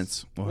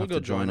tournaments, we'll have to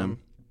join them.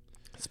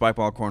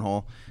 Spikeball,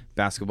 cornhole,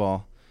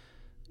 basketball,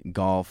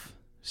 golf,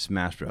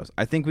 Smash Bros.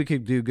 I think we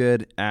could do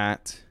good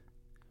at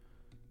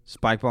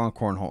spikeball and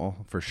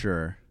cornhole for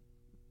sure.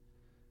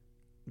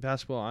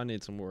 Basketball, I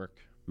need some work.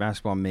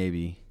 Basketball,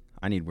 maybe.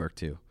 I need work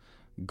too.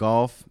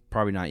 Golf,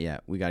 probably not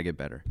yet. We got to get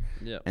better.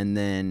 Yeah. And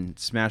then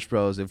Smash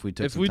Bros. If we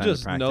took some time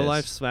to practice. no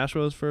life Smash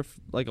Bros for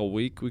like a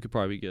week, we could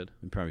probably be good.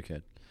 We probably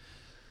could.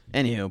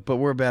 Anywho, but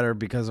we're better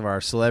because of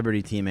our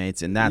celebrity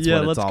teammates, and that's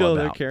what it's all go.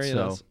 about. They're carrying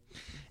us.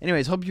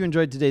 Anyways, hope you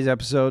enjoyed today's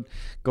episode,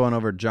 going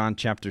over John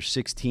chapter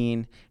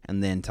 16,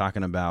 and then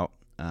talking about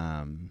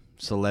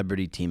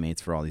celebrity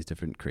teammates for all these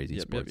different crazy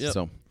sports. Yep.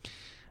 So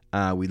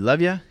we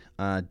love you.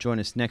 Join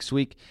us next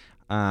week.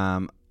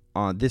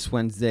 On this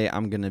Wednesday,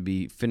 I'm going to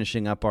be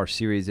finishing up our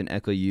series in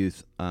Echo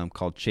Youth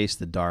called Chase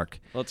the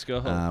Dark. Let's go.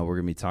 We're going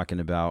to be talking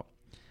about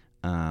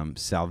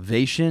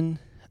salvation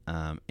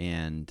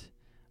and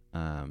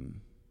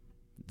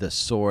the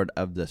sword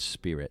of the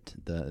Spirit,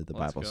 the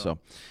Bible. So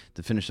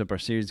to finish up our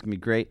series, it's going to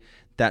be great.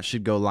 That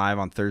should go live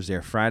on Thursday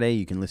or Friday.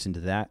 You can listen to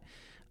that.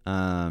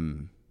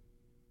 Some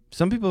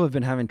people have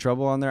been having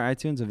trouble on their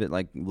iTunes of it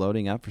like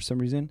loading up for some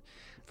reason.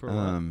 For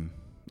what?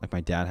 Like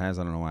my dad has.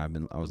 I don't know why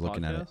I was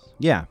looking at it. Podcast?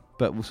 Yeah,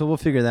 but so we'll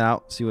figure that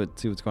out. See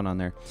what's going on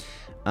there.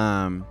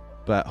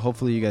 But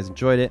hopefully you guys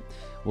enjoyed it.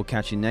 We'll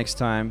catch you next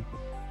time.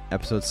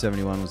 Episode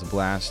 71 was a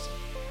blast.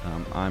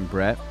 I'm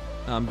Brett.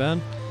 I'm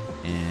Ben.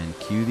 And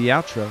cue the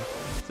outro.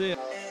 See ya.